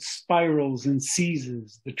 that spirals and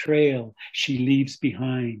seizes the trail she leaves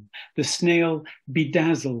behind, the snail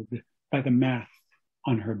bedazzled by the math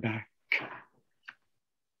on her back.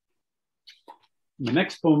 The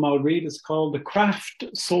next poem I'll read is called The Craft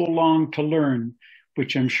So Long to Learn,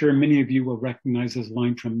 which I'm sure many of you will recognize as a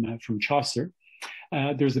line from Chaucer.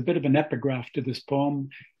 There's a bit of an epigraph to this poem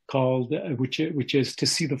called, which is to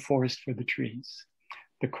see the forest for the trees.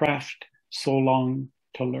 The craft so long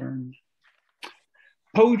to learn.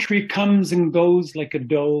 Poetry comes and goes like a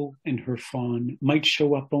doe and her fawn, might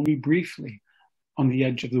show up only briefly on the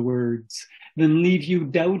edge of the words, then leave you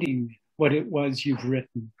doubting what it was you've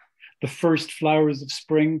written. The first flowers of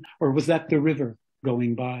spring, or was that the river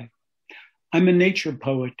going by? I'm a nature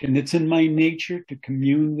poet, and it's in my nature to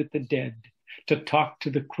commune with the dead, to talk to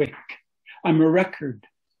the quick. I'm a record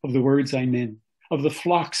of the words I'm in, of the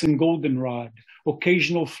flocks and goldenrod,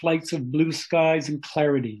 occasional flights of blue skies and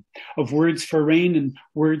clarity, of words for rain and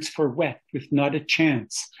words for wet, with not a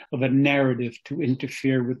chance of a narrative to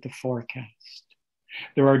interfere with the forecast.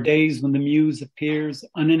 There are days when the muse appears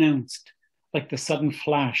unannounced, like the sudden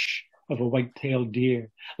flash of a white-tailed deer,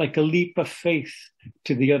 like a leap of faith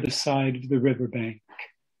to the other side of the riverbank.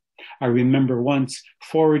 I remember once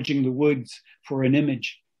foraging the woods for an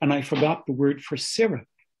image, and I forgot the word for syrup,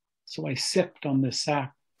 so I sipped on the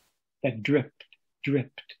sap that dripped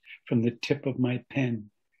from the tip of my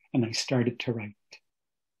pen, and I started to write.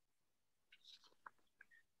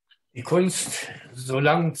 Die Kunst, so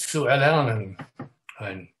lang zu erlernen,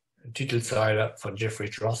 ein Titelzeile von Geoffrey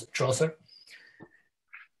Chaucer.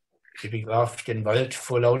 Epigraph, den Wald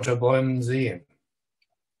vor lauter Bäumen sehen.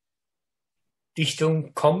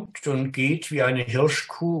 Dichtung kommt und geht wie eine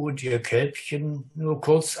Hirschkuh und ihr Kälbchen, nur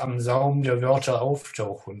kurz am Saum der Wörter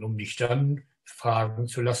auftauchen, um dich dann fragen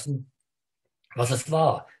zu lassen, was es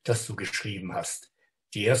war, das du geschrieben hast.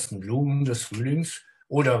 Die ersten Blumen des Frühlings,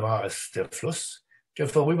 oder war es der Fluss, der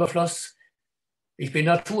vorüberfloss? Ich bin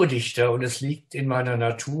Naturdichter und es liegt in meiner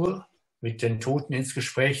Natur, mit den Toten ins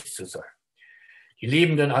Gespräch zu sein, die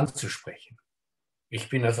Lebenden anzusprechen. Ich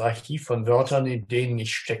bin das Archiv von Wörtern, in denen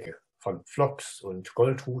ich stecke, von Phlox und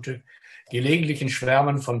Goldrute, gelegentlichen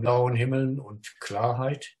Schwärmen von blauen Himmeln und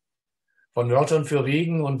Klarheit, von Wörtern für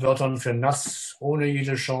Regen und Wörtern für nass, ohne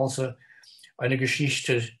jede Chance, eine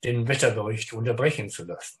Geschichte, den Wetterbericht unterbrechen zu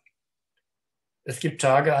lassen. Es gibt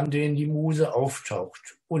Tage, an denen die Muse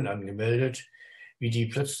auftaucht, unangemeldet, wie die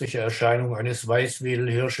plötzliche Erscheinung eines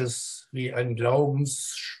Weißwedelhirsches, wie ein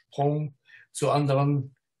Glaubenssprung zur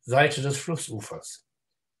anderen Seite des Flussufers.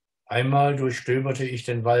 Einmal durchstöberte ich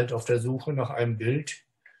den Wald auf der Suche nach einem Bild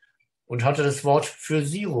und hatte das Wort für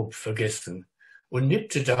Sirup vergessen und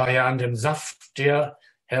nippte daher an dem Saft, der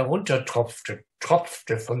heruntertropfte,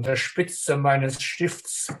 tropfte von der Spitze meines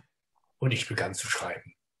Stifts, und ich begann zu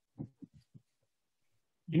schreiben.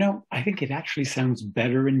 You know, I think it actually sounds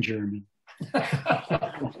better in German.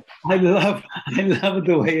 I love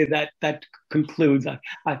the way that concludes.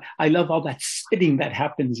 I love all that spitting that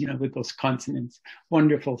happens, you know, with those consonants.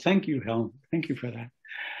 Wonderful. Thank you, Helm. Thank you for that.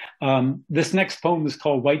 This next poem is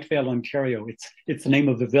called Whitevale, Ontario. It's the name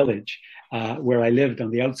of the village where I lived on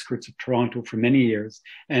the outskirts of Toronto for many years.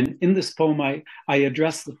 And in this poem, I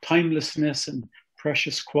address the timelessness and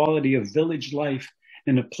precious quality of village life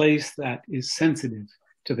in a place that is sensitive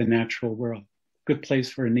to the natural world. Good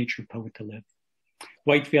place for a nature poet to live.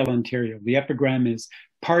 Whitevale, Ontario. The epigram is,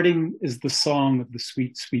 parting is the song of the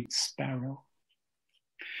sweet, sweet sparrow.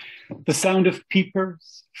 The sound of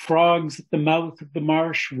peepers, frogs at the mouth of the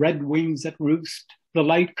marsh, red wings at roost, the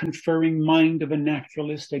light conferring mind of a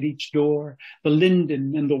naturalist at each door, the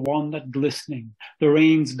linden and the walnut glistening, the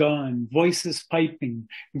rains gone, voices piping,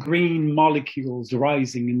 green molecules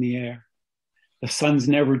rising in the air. The sun's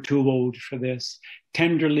never too old for this.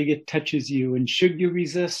 Tenderly it touches you, and should you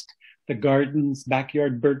resist, the garden's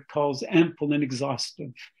backyard bird calls, ample and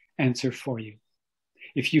exhaustive, answer for you.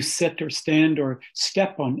 If you sit or stand or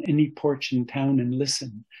step on any porch in town and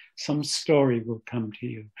listen, some story will come to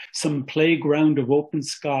you, some playground of open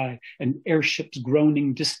sky and airships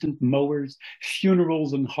groaning, distant mowers,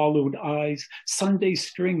 funerals and hollowed eyes, Sunday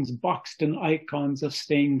strings boxed in icons of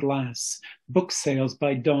stained glass, book sales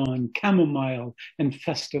by dawn, chamomile and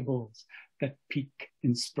festivals that peak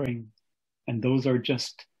in spring. And those are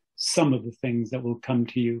just some of the things that will come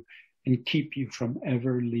to you and keep you from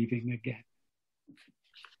ever leaving again.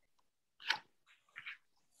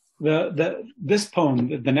 This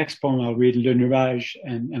poem, the next poem I'll read, Le Nuage,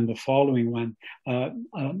 and the following one,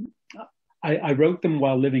 I wrote them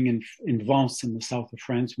while living in Vence in the south of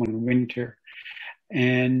France one winter.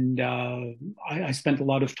 And I spent a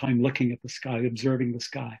lot of time looking at the sky, observing the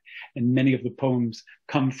sky. And many of the poems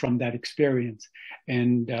come from that experience.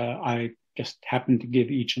 And I just happened to give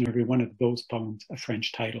each and every one of those poems a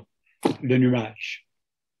French title, Le Nuage.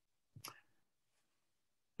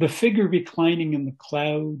 The figure reclining in the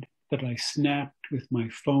cloud that I snapped with my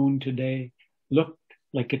phone today looked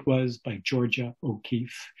like it was by Georgia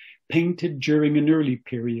O'Keeffe, painted during an early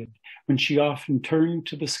period when she often turned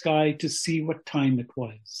to the sky to see what time it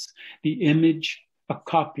was. The image, a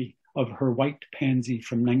copy of her white pansy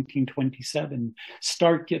from 1927,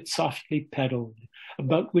 stark yet softly petaled,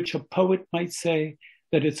 about which a poet might say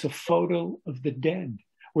that it's a photo of the dead,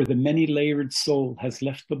 where the many-layered soul has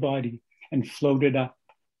left the body and floated up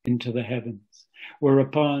into the heavens,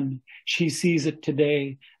 whereupon she sees it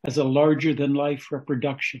today as a larger-than-life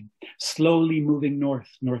reproduction, slowly moving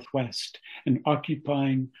north-northwest and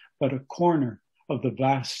occupying but a corner of the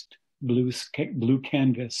vast blue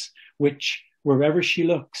canvas, which, wherever she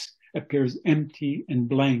looks, appears empty and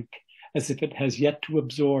blank, as if it has yet to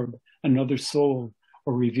absorb another soul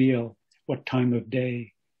or reveal what time of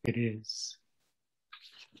day it is.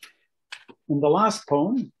 And the last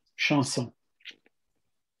poem, Chanson.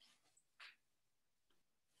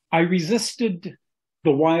 I resisted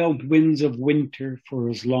the wild winds of winter for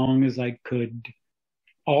as long as I could.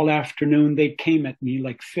 All afternoon they came at me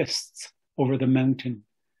like fists over the mountain.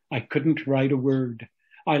 I couldn't write a word.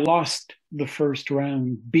 I lost the first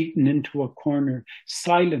round, beaten into a corner,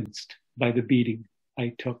 silenced by the beating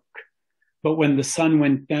I took. But when the sun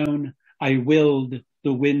went down, I willed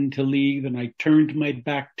the wind to leave and I turned my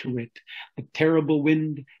back to it. The terrible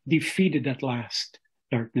wind defeated at last.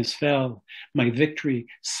 Darkness fell. My victory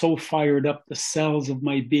so fired up the cells of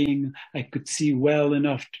my being, I could see well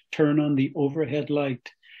enough to turn on the overhead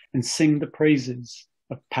light and sing the praises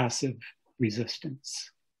of passive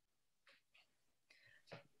resistance.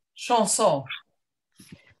 Chanson.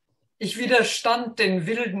 Ich widerstand den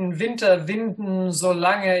wilden Winterwinden,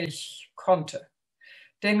 solange ich konnte.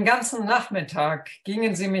 Den ganzen Nachmittag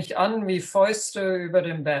gingen sie mich an wie Fäuste über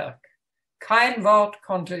den Berg. Kein Wort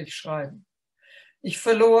konnte ich schreiben. Ich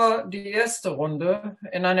verlor die erste Runde,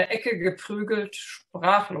 in eine Ecke geprügelt,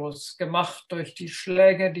 sprachlos gemacht durch die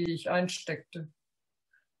Schläge, die ich einsteckte.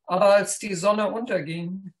 Aber als die Sonne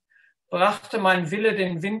unterging, brachte mein Wille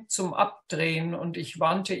den Wind zum Abdrehen und ich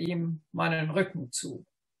wandte ihm meinen Rücken zu,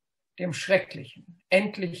 dem schrecklichen,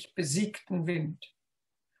 endlich besiegten Wind.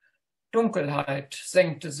 Dunkelheit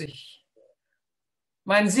senkte sich.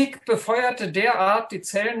 Mein Sieg befeuerte derart die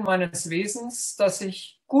Zellen meines Wesens, dass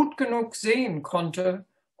ich gut genug sehen konnte,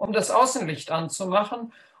 um das Außenlicht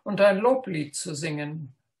anzumachen und ein Loblied zu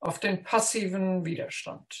singen auf den passiven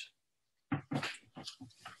Widerstand.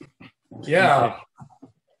 Yeah.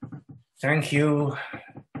 Thank you.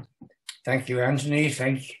 Thank you, Antony.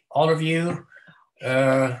 Thank all of you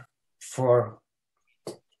for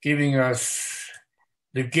giving us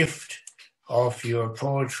the gift of your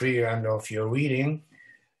poetry and of your reading.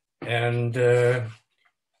 And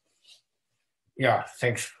yeah,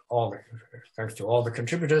 thanks to all the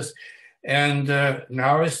contributors. And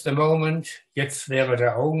now is the moment, jetzt wäre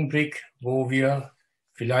der Augenblick, wo wir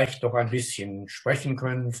vielleicht noch ein bisschen sprechen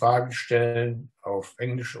können, Fragen stellen auf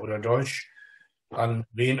Englisch oder Deutsch, an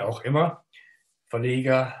wen auch immer,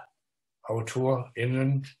 Verleger,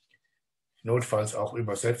 AutorInnen, notfalls auch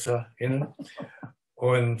ÜbersetzerInnen.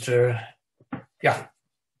 Und ja,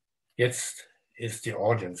 jetzt ist die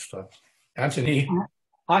Audience dran. Antony?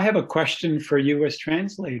 I have a question for you as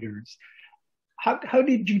translators. How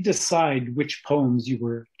did you decide which poems you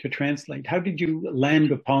were to translate? How did you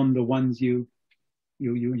land upon the ones you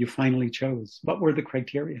finally chose? What were the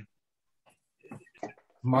criteria?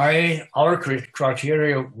 Our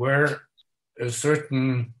criteria were a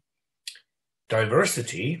certain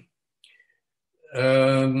diversity,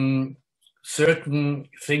 certain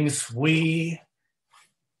things we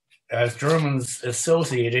as Germans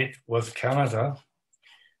associated with Canada,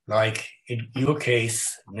 like in your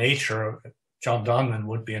case, nature, Gendarmen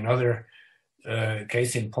would be another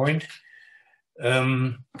case in point.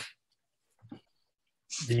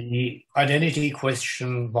 The identity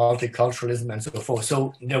question, multiculturalism, and so forth.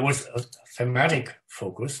 So there was a thematic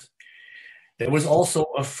focus. There was also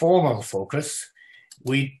a formal focus.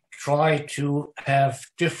 We tried to have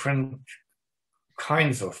different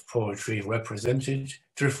kinds of poetry represented,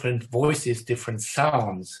 different voices, different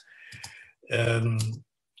sounds,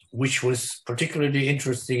 which was particularly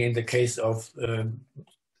interesting in the case of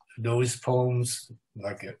those poems,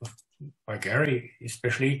 like by Garry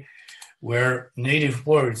especially, where native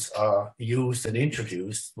words are used and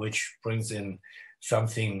introduced, which brings in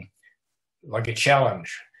something like a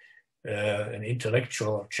challenge. an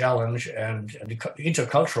intellectual challenge and an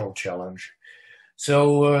intercultural challenge.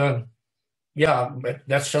 So, yeah,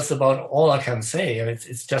 that's just about all I can say.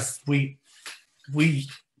 It's just we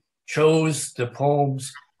chose the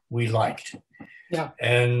poems we liked. Yeah.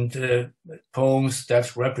 And poems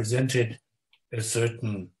that represented a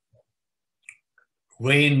certain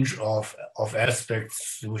range of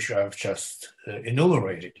aspects which I've just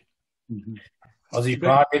enumerated. Mhm. Also die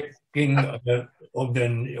Frage ging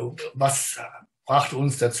was brachte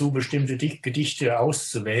uns dazu, bestimmte Gedichte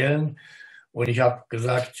auszuwählen. Und ich habe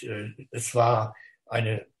gesagt, es war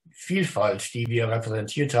eine Vielfalt, die wir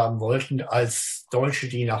repräsentiert haben wollten, als Deutsche,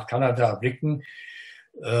 die nach Kanada blicken.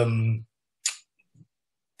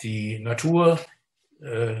 Die Natur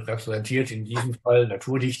repräsentiert in diesem Fall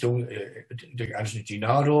Naturdichtung durch Antony Di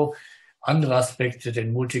Nardo, andere Aspekte,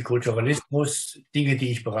 den Multikulturalismus, Dinge,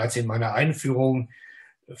 die ich bereits in meiner Einführung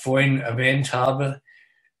vorhin erwähnt habe,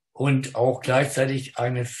 und auch gleichzeitig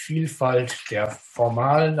eine Vielfalt der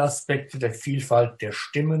formalen Aspekte, der Vielfalt der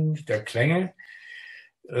Stimmen, der Klänge,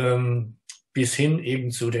 bis hin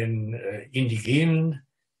eben zu den indigenen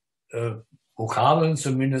Vokabeln,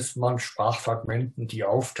 zumindest mal Sprachfragmenten, die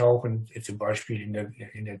auftauchen, zum Beispiel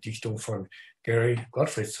in der Dichtung von Garry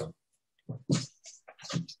Gottfriedson.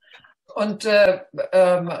 And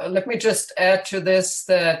let me just add to this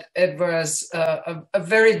that it was a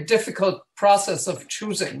very difficult process of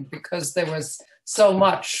choosing because there was so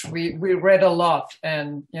much. We read a lot,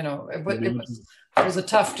 and you know it was a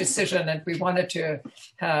tough decision, and we wanted to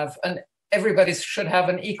have everybody should have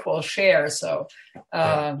an equal share. So.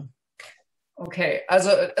 Okay,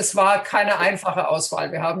 also es war keine einfache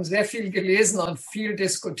Auswahl. Wir haben sehr viel gelesen und viel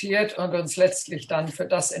diskutiert und uns letztlich dann für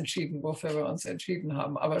das entschieden, wofür wir uns entschieden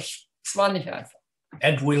haben. Aber es war nicht einfach.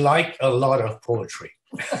 And we like a lot of poetry.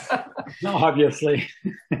 No, obviously.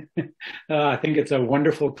 I think it's a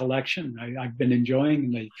wonderful collection. I've been enjoying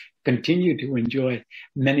and I continue to enjoy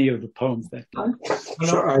many of the poems that.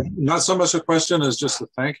 Sure. Not so much a question as just a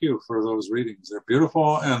thank you for those readings. They're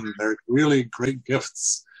beautiful and they're really great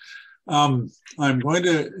gifts. I'm going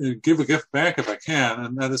to give a gift back if I can,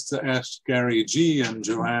 and that is to ask Garry G. and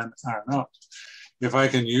Joanne Arnott if I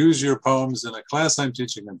can use your poems in a class I'm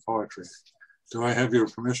teaching in poetry. Do I have your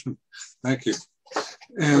permission? Thank you.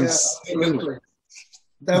 And yeah,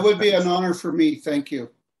 that would be an honor for me. Thank you.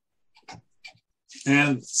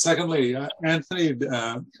 And secondly, Antony,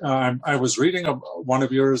 I was reading one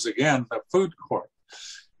of yours again, The Food Court,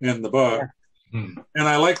 in the book. And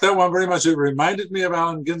I like that one very much. It reminded me of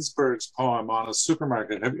Allen Ginsberg's poem on a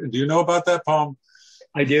supermarket. Do you know about that poem?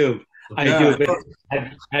 I do. I do, but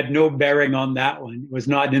it had no bearing on that one. It was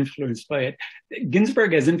not influenced by it.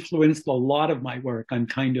 Ginsberg has influenced a lot of my work. I'm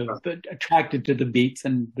kind of attracted to the beats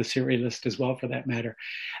and the serialist as well, for that matter.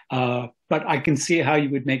 But I can see how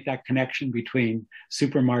you would make that connection between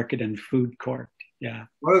supermarket and food court. Yeah.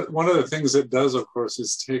 One of the things it does, of course,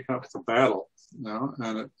 is take up the battle, you know,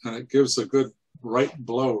 and it gives a good right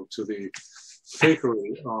blow to the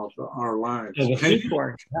fakery of our lives.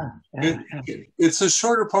 It's a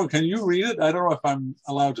shorter poem. Can you read it? I don't know if I'm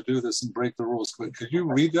allowed to do this and break the rules, but could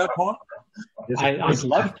you read that poem?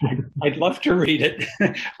 I'd love to read it.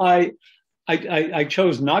 I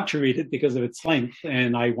chose not to read it because of its length,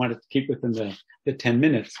 and I wanted to keep within the 10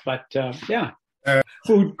 minutes. But yeah,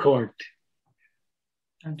 food court.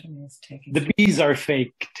 The bees are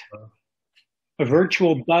faked. A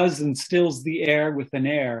virtual buzz instills the air with an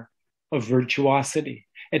air of virtuosity.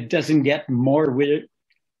 It doesn't get more real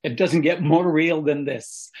than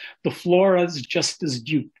this. The flora's just as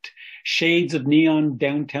duped. Shades of neon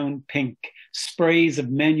downtown pink, sprays of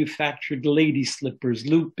manufactured lady slippers,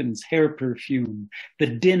 lupins, hair perfume, the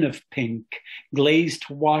din of pink, glazed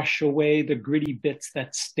to wash away the gritty bits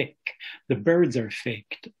that stick. The birds are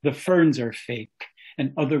faked, the ferns are fake,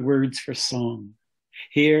 and other words for song.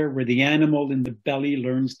 Here, where the animal in the belly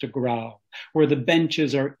learns to growl, where the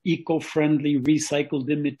benches are eco-friendly recycled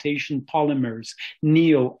imitation polymers,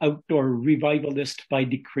 neo-outdoor revivalist by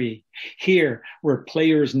decree. Here, where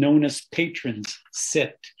players known as patrons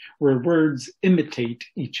sit, where words imitate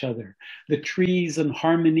each other. The trees in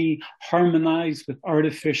harmony harmonize with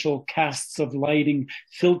artificial casts of lighting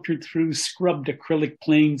filtered through scrubbed acrylic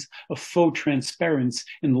planes of faux transparence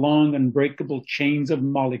in long unbreakable chains of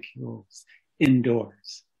molecules.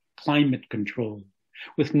 Indoors, climate controlled,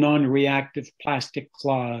 with non-reactive plastic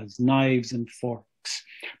claws, knives and forks,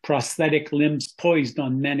 prosthetic limbs poised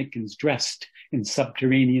on mannequins dressed in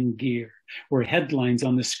subterranean gear, where headlines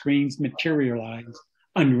on the screens materialize,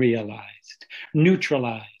 unrealized,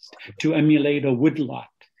 neutralized to emulate a woodlot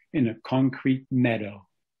in a concrete meadow,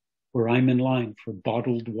 where I'm in line for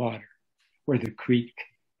bottled water, where the creek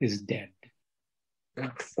is dead.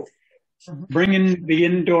 Yeah. Bring in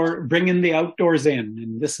the outdoors in,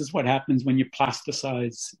 and this is what happens when you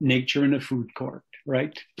plasticize nature in a food court,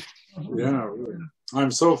 right? Yeah, really.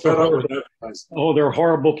 I'm so fed up with that. Oh, they're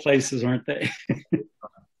horrible places, aren't they?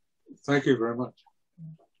 Thank you very much.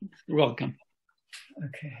 You're welcome.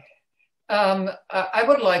 Okay. I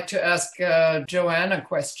would like to ask Joanne a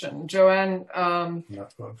question. Joanne,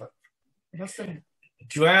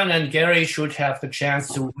 Joanne and Garry should have the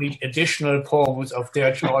chance to read additional poems of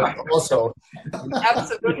their choice also.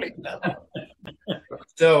 Absolutely.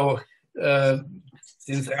 So,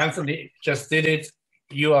 since Anthony just did it,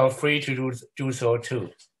 you are free to do so too.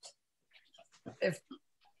 If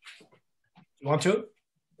you want to?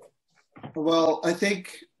 Well, I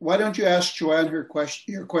think, why don't you ask Joanne your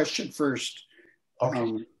question first?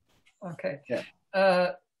 Okay. Okay.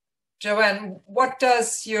 Yeah. Joanne, what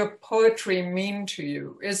does your poetry mean to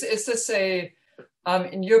you? Is this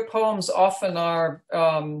in your poems often are,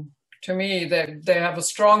 to me, they have a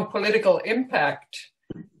strong political impact,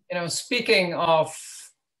 speaking of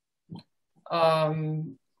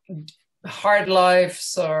hard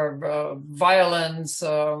lives or violence,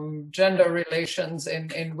 gender relations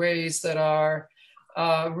in ways that are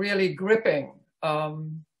really gripping.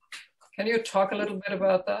 Can you talk a little bit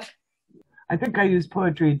about that? I think I use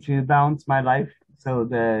poetry to balance my life so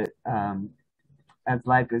that as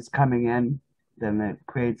life is coming in, then it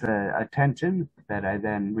creates a tension that I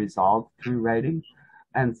then resolve through writing.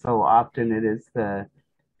 And so often it is the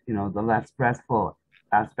less stressful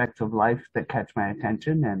aspects of life that catch my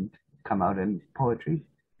attention and come out in poetry.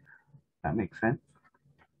 That makes sense.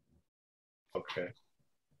 Okay.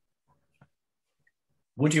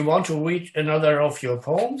 Would you want to read another of your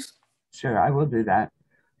poems? Sure, I will do that.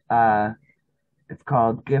 It's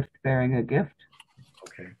called Gift Bearing a Gift.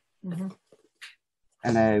 Okay. Mm-hmm.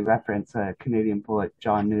 And I reference a Canadian poet,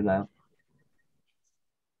 John Newlove.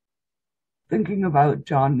 Thinking about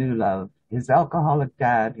John Newlove, his alcoholic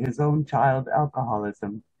dad, his own child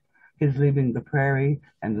alcoholism, his leaving the prairie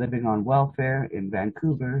and living on welfare in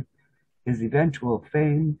Vancouver, his eventual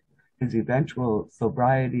fame, his eventual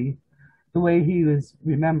sobriety, the way he was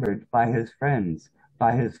remembered by his friends,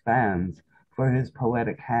 by his fans, for his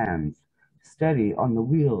poetic hands, steady on the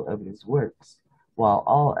wheel of his works, while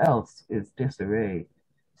all else is disarray.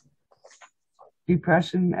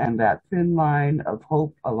 Depression and that thin line of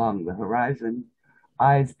hope along the horizon,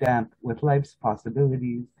 eyes damp with life's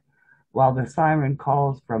possibilities, while the siren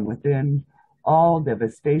calls from within, all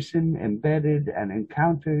devastation embedded and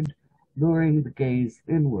encountered, luring the gaze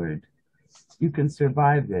inward. You can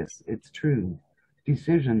survive this, it's true.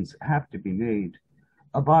 Decisions have to be made.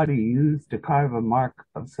 A body used to carve a mark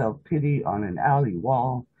of self-pity on an alley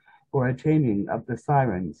wall, or a taming of the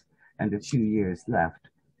sirens, and a few years left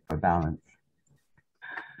for balance.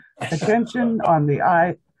 Attention on the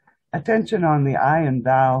I and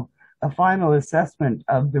thou, a final assessment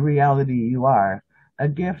of the reality you are, a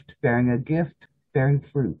gift bearing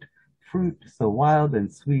fruit, fruit so wild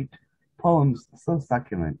and sweet, poems so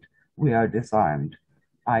succulent, we are disarmed.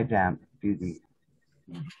 I damp beauty.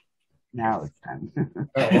 Now it's time.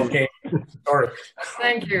 Oh, okay. Sorry.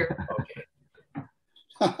 Thank you.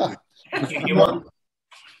 Okay.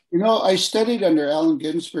 I studied under Allen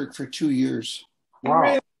Ginsberg for 2 years.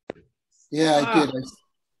 Wow. Yeah, I did.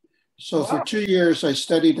 So for 2 years, I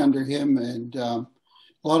studied under him, and a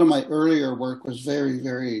lot of my earlier work was very,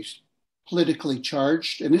 very politically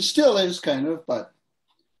charged, and it still is kind of, but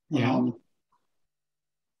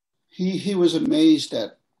he was amazed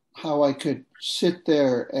at how I could sit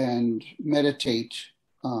there and meditate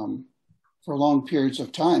for long periods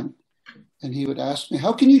of time. And he would ask me,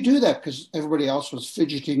 how can you do that? Because everybody else was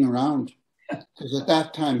fidgeting around. Because at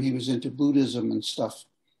that time he was into Buddhism and stuff.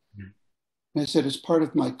 And I said, it's part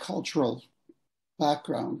of my cultural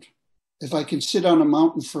background. If I can sit on a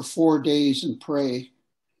mountain for 4 days and pray,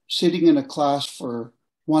 sitting in a class for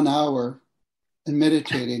 1 hour and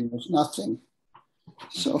meditating was nothing.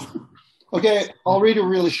 So, okay, I'll read a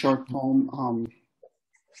really short poem. And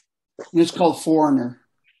it's called Foreigner.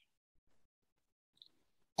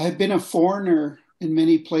 I've been a foreigner in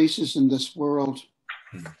many places in this world,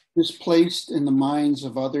 displaced in the minds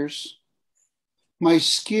of others. My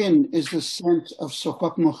skin is the scent of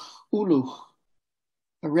Sohwapmuchuluch,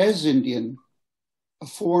 a Res Indian, a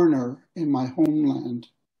foreigner in my homeland.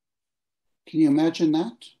 Can you imagine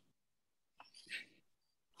that?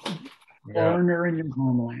 Foreigner in your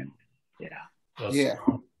homeland. Yeah. That's yeah.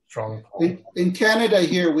 Strong. In Canada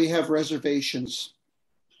here, we have reservations.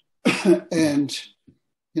 And,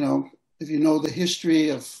 if you know the history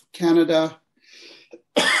of Canada,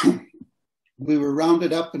 we were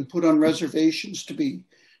rounded up and put on reservations to be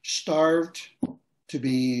starved, to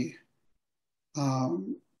be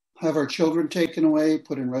have our children taken away,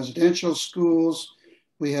 put in residential schools.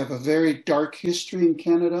 We have a very dark history in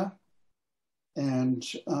Canada. And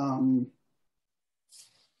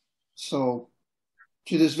so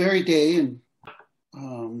to this very day, in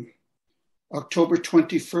October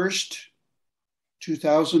 21st,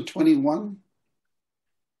 2021,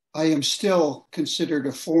 I am still considered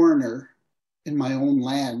a foreigner in my own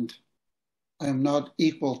land. I am not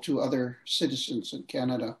equal to other citizens in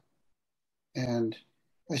Canada. And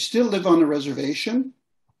I still live on a reservation.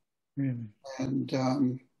 And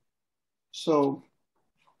so,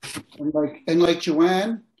 and like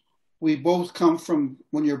Joanne, we both come from,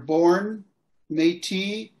 when you're born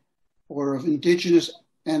Métis or of Indigenous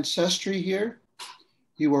ancestry here,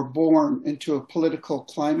 you are born into a political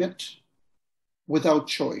climate without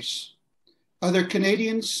choice. Other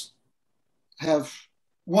Canadians have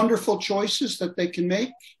wonderful choices that they can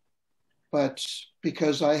make, but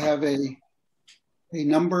because I have a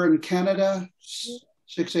number in Canada,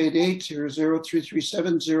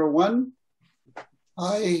 688-00-33701,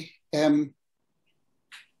 I am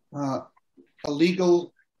a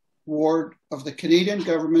legal ward of the Canadian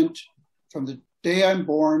government from the day I'm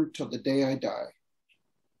born till the day I die.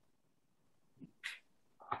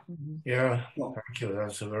 Yeah, thank you.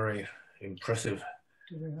 That's a very impressive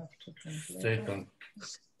statement.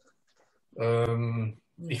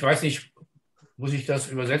 Ich weiß nicht, muss ich das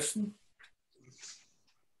übersetzen?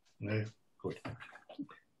 Nee, gut.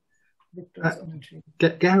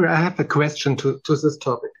 Garry, I have a question to this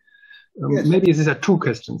topic. Yes. Maybe these are two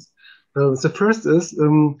questions. The first is,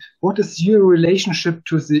 what is your relationship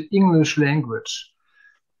to the English language?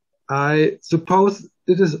 I suppose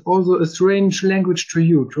it is also a strange language to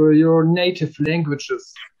you, to your native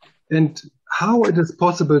languages. And how it is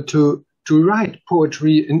possible to write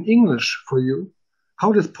poetry in English for you?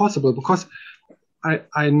 How it is possible? Because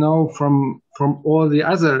I know from all the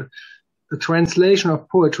other translation of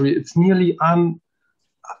poetry, it's nearly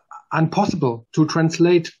impossible to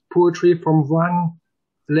translate poetry from one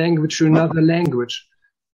language to another language.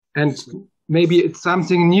 And maybe it's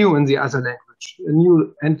something new in the other language.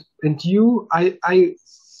 And you, I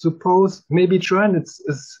suppose, maybe Joanne, it's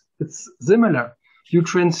similar. You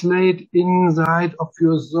translate inside of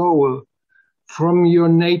your soul from your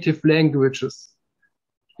native languages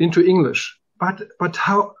into English. But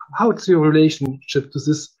how's your relationship to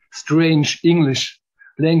this strange English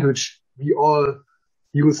language we all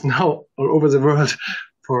use now all over the world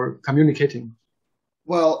for communicating?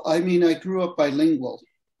 Well, I mean, I grew up bilingual,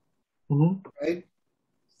 right?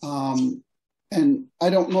 And I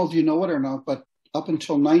don't know if you know it or not, but up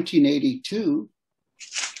until 1982,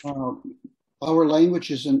 our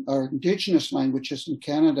languages and our Indigenous languages in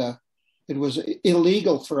Canada, it was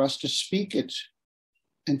illegal for us to speak it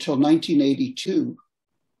until 1982.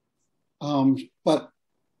 But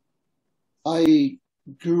I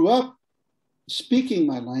grew up speaking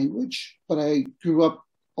my language, but I grew up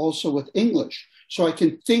also with English. So I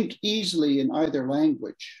can think easily in either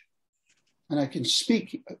language. And I can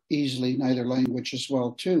speak easily in either language as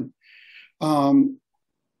well, too.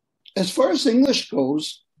 As far as English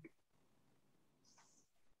goes,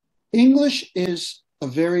 English is a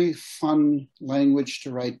very fun language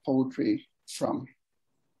to write poetry from.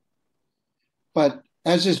 But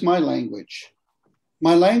as is my language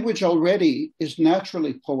already is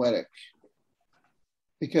naturally poetic,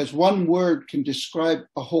 because one word can describe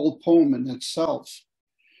a whole poem in itself.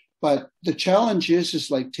 But the challenge is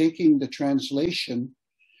like taking the translation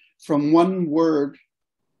from one word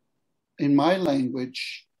in my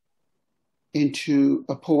language into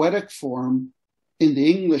a poetic form in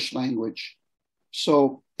the English language.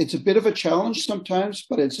 So it's a bit of a challenge sometimes,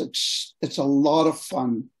 but it's a lot of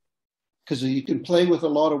fun because you can play with a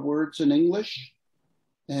lot of words in English.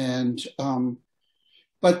 And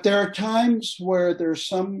but there are times where there's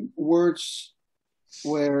some words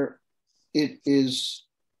where it is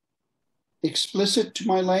explicit to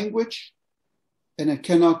my language and it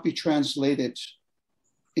cannot be translated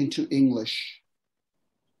into English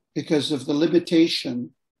because of the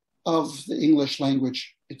limitation of the English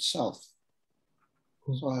language itself.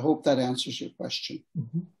 So I hope that answers your question.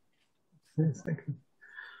 Yes, thank you.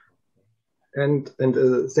 And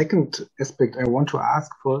a second aspect I want to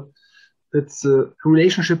ask for, it's a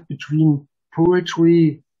relationship between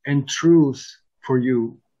poetry and truth for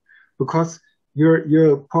you, because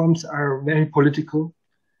your poems are very political.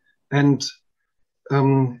 And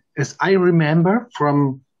as I remember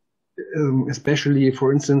from especially,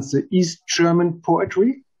 for instance, the East German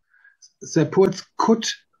poetry, the poets could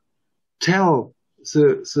tell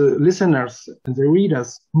the listeners and the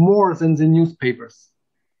readers more than the newspapers.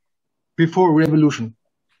 before revolution.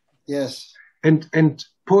 Yes. And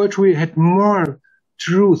poetry had more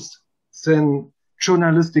truth than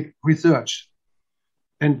journalistic research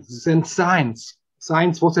and than science.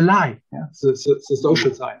 Science was a lie, yeah? the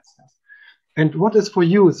social science. And what is for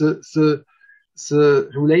you the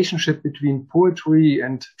relationship between poetry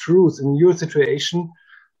and truth in your situation?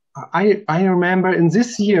 I remember in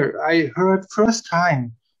this year I heard first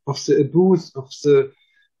time of the abuse of the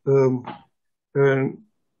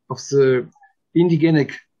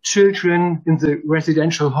indigenic children in the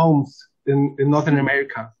residential homes in Northern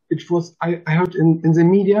America. It was I heard in the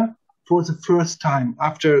media for the first time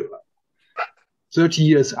after 30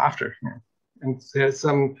 years after, yeah. And there's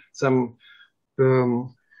some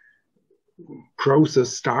process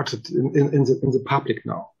started in the public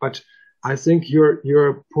now. But I think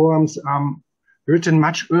your poems are written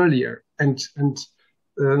much earlier, and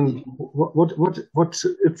what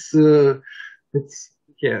it's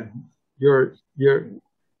yeah your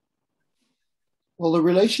Well, the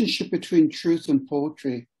relationship between truth and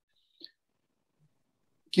poetry.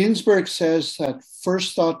 Ginsberg says that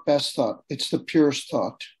first thought, best thought. It's the purest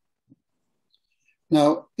thought.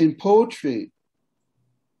 Now, in poetry,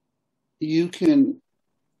 you can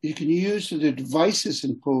use the devices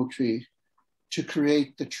in poetry to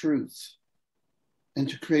create the truth and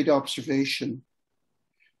to create observation.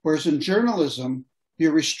 Whereas in journalism,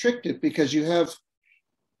 you're restricted because you're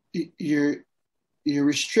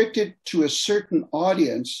restricted to a certain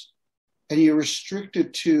audience, and you're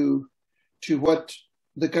restricted to what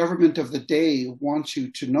the government of the day wants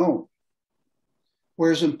you to know.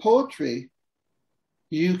 Whereas in poetry,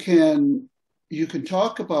 you can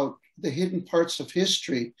talk about the hidden parts of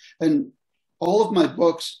history. And all of my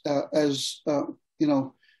books,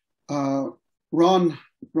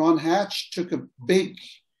 Ron Hatch took a big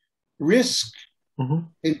risk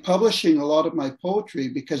in publishing a lot of my poetry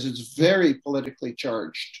because it's very politically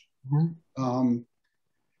charged. And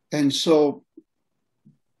so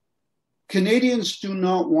Canadians do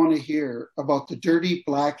not want to hear about the dirty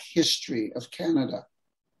black history of Canada.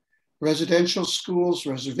 Residential schools,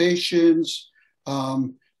 reservations,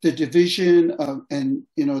 the division of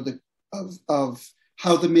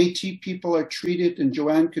how the Métis people are treated, and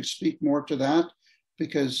Joanne could speak more to that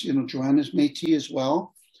because Joanne is Métis as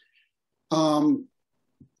well.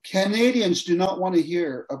 Canadians do not want to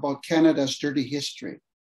hear about Canada's dirty history.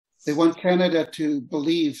 They want Canada to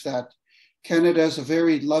believe that Canada is a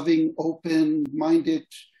very loving, open-minded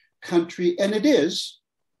country, and it is,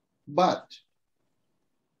 but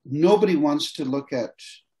nobody wants to look at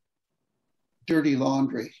dirty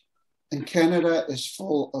laundry, and Canada is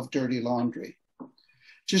full of dirty laundry.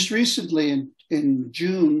 Just recently in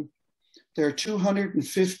June, there are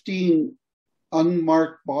 215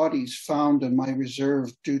 unmarked bodies found in my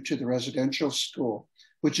reserve due to the residential school,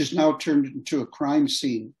 which is now turned into a crime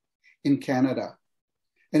scene in Canada.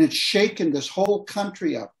 And it's shaken this whole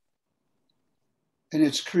country up. And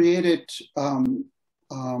it's created a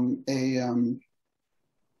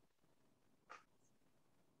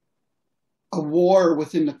war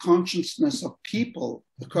within the consciousness of people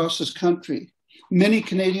across this country. Many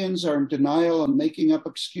Canadians are in denial and making up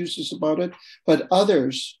excuses about it, but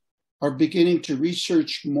others are beginning to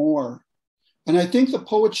research more. And I think the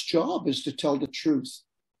poet's job is to tell the truth.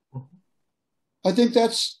 I think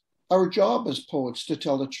that's our job as poets, to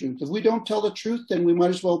tell the truth. If we don't tell the truth, then we might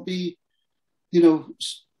as well be,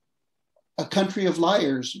 a country of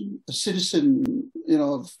liars, a citizen,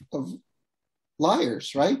 of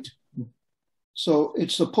liars, right? So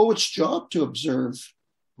it's the poet's job to observe.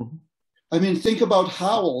 I mean, think about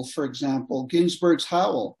Howl, for example, Ginsberg's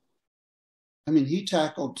Howl. I mean, he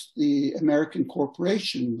tackled the American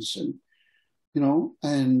corporations and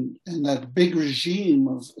that big regime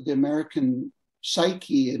of the American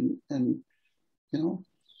psyche and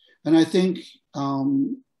I think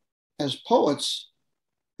as poets,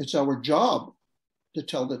 it's our job to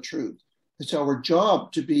tell the truth. It's our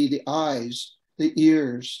job to be the eyes, the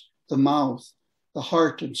ears, the mouth, the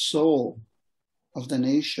heart and soul of the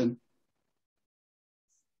nation.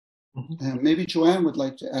 And maybe Joanne would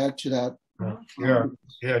like to add to that.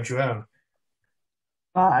 Yeah, Joanne.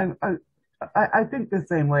 I think the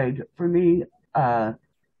same way. For me,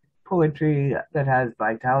 poetry that has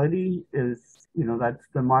vitality is, that's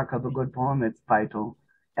the mark of a good poem. It's vital,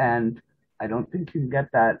 and I don't think you can get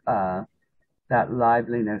that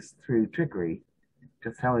liveliness through trickery.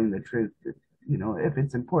 Just telling the truth. If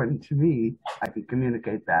it's important to me, I can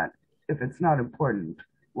communicate that. If it's not important,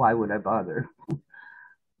 why would I bother?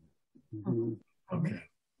 Okay.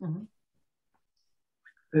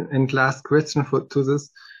 And last question to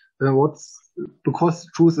this: because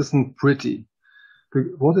truth isn't pretty,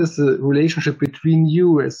 what is the relationship between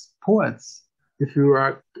you as poets? If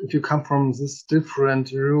you come from these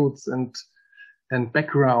different roots and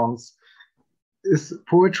backgrounds, is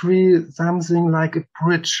poetry something like a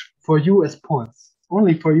bridge for you as poets?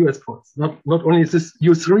 Only for you as poets, not only this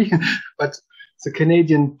you three, but the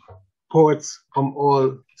Canadian poets from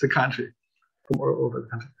all the country, from all over the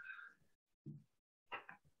country.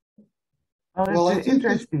 Well, it's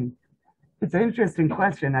interesting. It's an interesting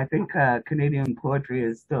question. I think Canadian poetry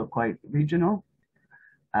is still quite regional,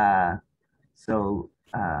 so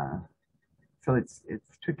it's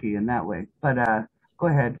tricky in that way. But go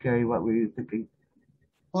ahead, Garry. What were you thinking?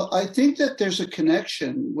 Well, I think that there's a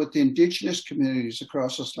connection with the Indigenous communities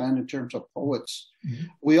across this land in terms of poets. Mm-hmm.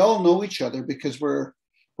 We all know each other because we're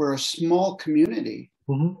a small community,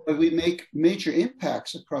 mm-hmm. but we make major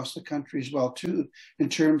impacts across the country as well too, in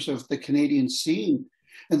terms of the Canadian scene.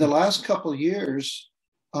 In the last couple of years,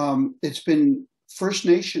 it's been First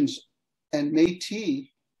Nations and Métis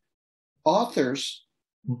authors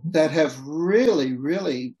mm-hmm. that have really,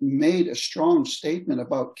 really made a strong statement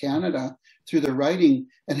about Canada through their writing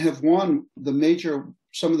and have won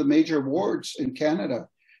some of the major awards in Canada,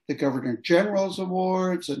 the Governor General's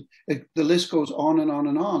Awards, and the list goes on and on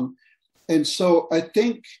and on. And so I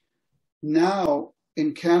think now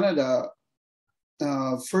in Canada,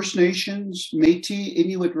 First Nations, Métis,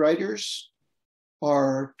 Inuit writers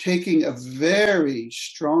are taking a very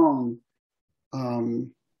strong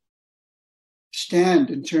stand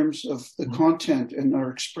in terms of the mm-hmm. content and our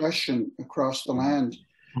expression across the land.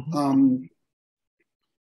 Mm-hmm.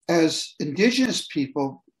 As Indigenous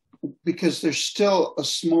people, because there's still a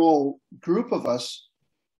small group of us,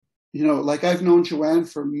 you know, like I've known Joanne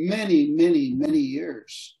for many, many, many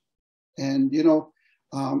years. And, you know,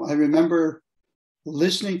 I remember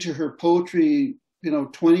listening to her poetry, you know,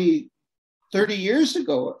 20, 30 years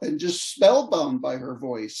ago and just spellbound by her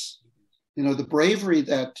voice. You know, the bravery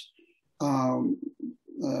that, and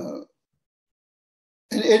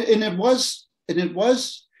it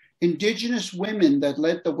was Indigenous women that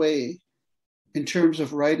led the way in terms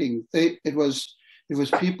of writing. It was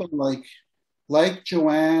people like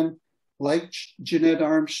Joanne, like Jeanette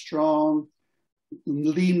Armstrong,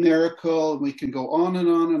 Lee Miracle, and we can go on and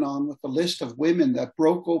on and on with the list of women that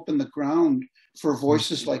broke open the ground for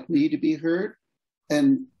voices like me to be heard,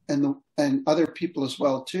 and other people as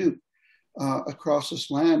well too, across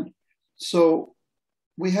this land. So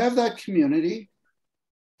we have that community,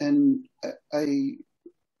 and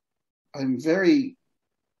I'm very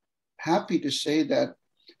happy to say that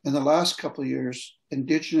in the last couple of years,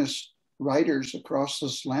 Indigenous writers across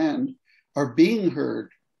this land are being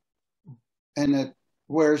heard, and that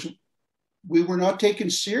whereas we were not taken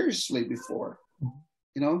seriously before,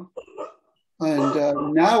 you know,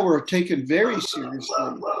 and now we're taken very seriously.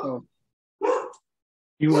 So.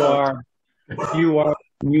 You are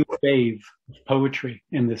a new wave of poetry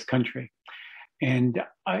in this country. And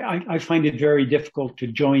I find it very difficult to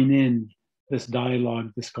join in this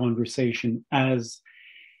dialogue, this conversation as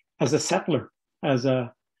a settler, as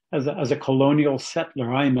a colonial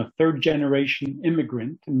settler. I am a third generation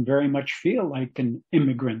immigrant and very much feel like an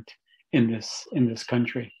immigrant in this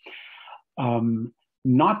country.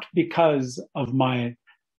 Not because of my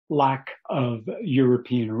lack of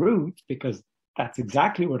European roots, because that's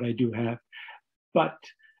exactly what I do have, but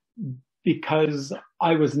because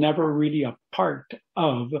I was never really a part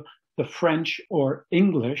of the French or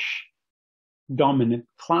English dominant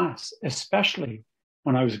class, especially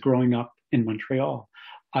when I was growing up in Montreal.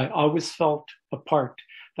 I always felt a part.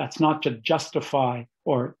 That's not to justify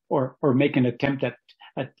or make an attempt at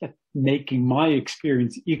making my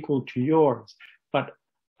experience equal to yours, but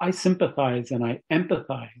I sympathize and I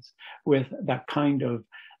empathize with that kind of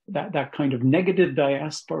negative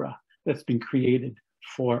diaspora that's been created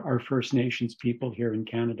for our First Nations people here in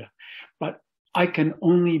Canada. But I can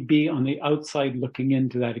only be on the outside looking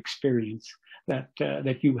into that experience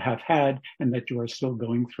that you have had and that you are still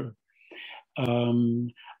going through.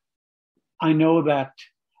 I know that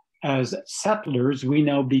as settlers, we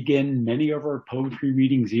now begin many of our poetry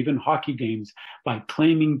readings, even hockey games, by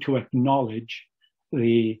claiming to acknowledge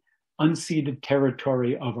the unceded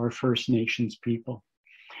territory of our First Nations people.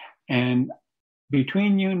 And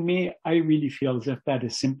between you and me, I really feel as if that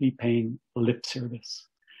is simply paying lip service,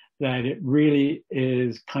 that it really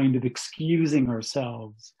is kind of excusing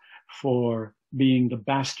ourselves for being the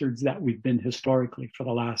bastards that we've been historically for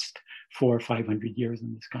the last 400 or 500 years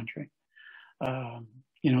in this country.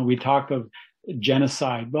 You know, we talk of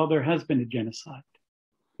genocide. Well, there has been a genocide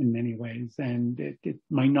in many ways, and it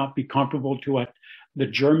might not be comparable to what the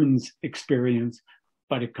Germans experienced,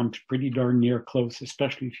 but it comes pretty darn near close,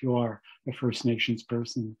 especially if you are a First Nations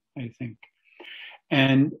person, I think.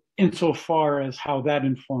 And insofar as how that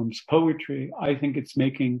informs poetry, I think it's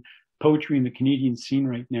making poetry in the Canadian scene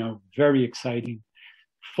right now very exciting,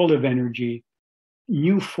 full of energy,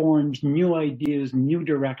 new forms, new ideas, new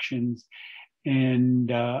directions.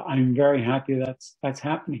 And I'm very happy that's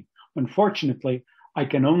happening. Unfortunately, I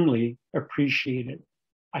can only appreciate it.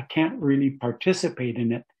 I can't really participate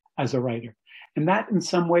in it as a writer. And that in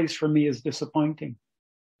some ways for me is disappointing.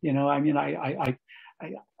 You know, I mean, I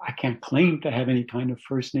can't claim to have any kind of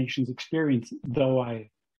First Nations experience, though I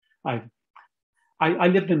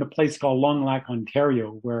lived in a place called Long Lac, Ontario,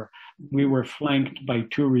 where we were flanked by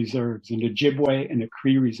two reserves, an Ojibwe and a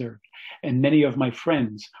Cree reserve. And many of my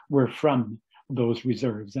friends were from those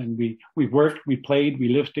reserves. And we worked, we played, we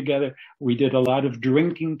lived together. We did a lot of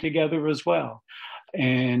drinking together as well.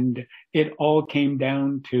 And it all came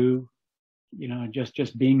down to, you know,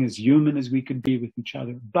 just being as human as we could be with each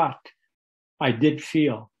other. But I did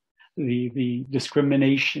feel the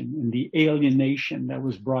discrimination and the alienation that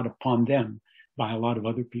was brought upon them by a lot of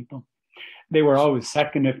other people. They were always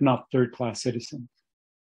second, if not third-class citizens.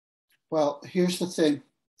 Well, here's the thing.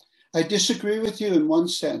 I disagree with you in one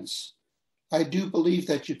sense. I do believe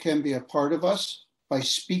that you can be a part of us by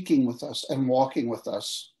speaking with us and walking with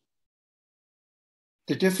us.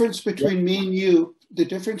 The difference between me and you,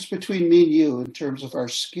 in terms of our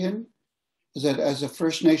skin, is that as a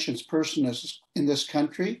First Nations person in this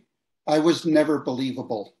country, I was never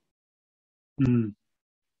believable. Mm.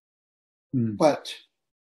 Mm. But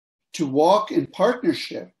to walk in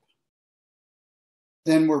partnership,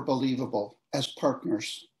 then we're believable as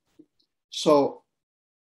partners. So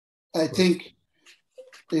I think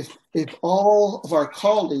if all of our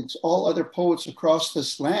colleagues, all other poets across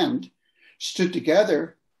this land stood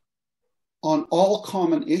together on all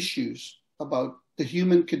common issues about the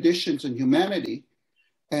human conditions and humanity,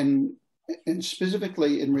 and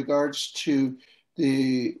specifically in regards to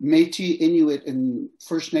the Métis, Inuit, and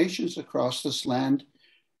First Nations across this land,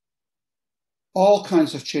 all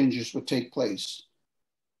kinds of changes would take place.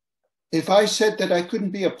 If I said that I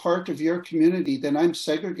couldn't be a part of your community, then I'm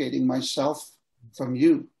segregating myself from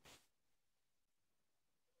you.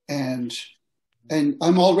 And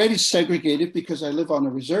I'm already segregated because I live on a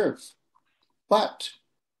reserve. But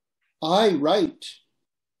I write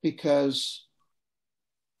because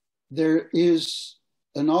there is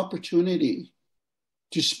an opportunity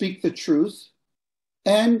to speak the truth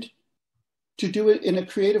and to do it in a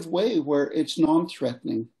creative way where it's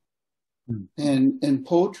non-threatening. And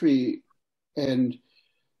poetry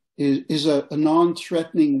is a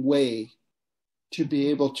non-threatening way to be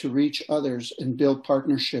able to reach others and build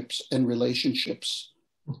partnerships and relationships.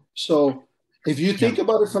 So if you think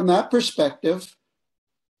about it from that perspective,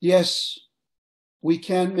 yes, we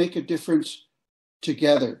can make a difference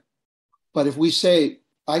together. But if we say,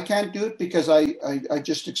 I can't do it because I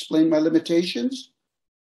just explained my limitations,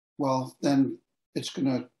 well, then it's going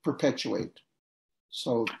to perpetuate.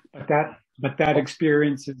 So, but that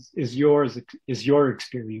experience is your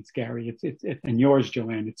experience, Garry. It's and yours,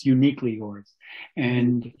 Joanne. It's uniquely yours.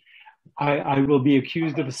 And I will be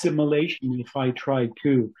accused of assimilation if I try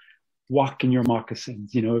to walk in your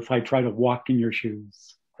moccasins. You know, if I try to walk in your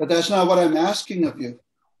shoes. But that's not what I'm asking of you.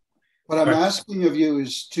 What I'm asking of you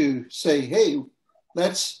is to say, hey,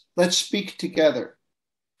 let's speak together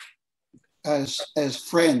as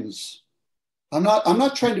friends. I'm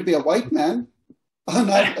not trying to be a white man. I'm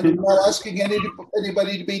not asking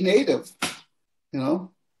anybody to be native, you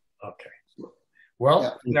know? Okay.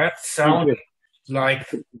 Well, that sounds like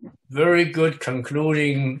very good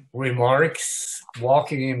concluding remarks,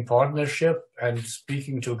 walking in partnership and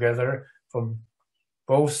speaking together from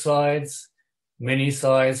both sides, many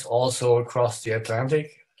sides, also across the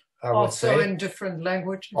Atlantic, I would say. Also in different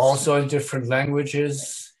languages. Also in different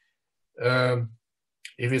languages. If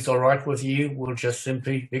it's all right with you, we'll just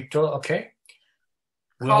simply, Viktor, okay?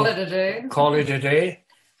 Call it a day. Call it a day.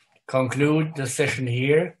 Conclude the session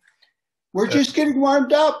here. We're just getting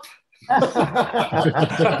warmed up.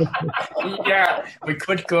 Yeah, we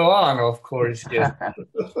could go on, of course. Yes.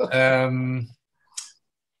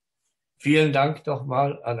 Vielen Dank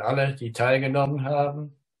nochmal an alle, die teilgenommen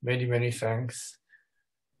haben. Many, many thanks.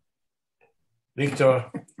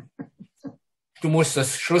 Viktor, du musst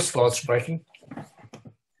das Schlusswort sprechen.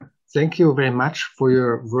 Thank you very much for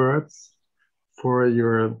your words, for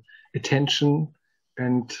your attention,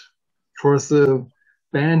 and for the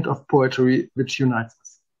band of poetry which unites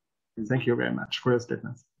us. Thank you very much for your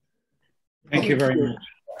statements. Thank you very much.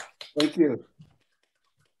 Thank you.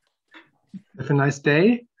 Have a nice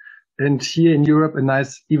day, and here in Europe, a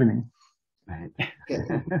nice evening. Right. Okay.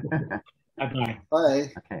 Bye-bye.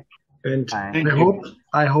 Bye. Okay. And Bye. Thank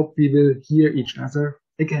I you. hope we will hear each other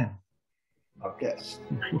again. Yes.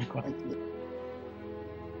 Likewise. Thank you.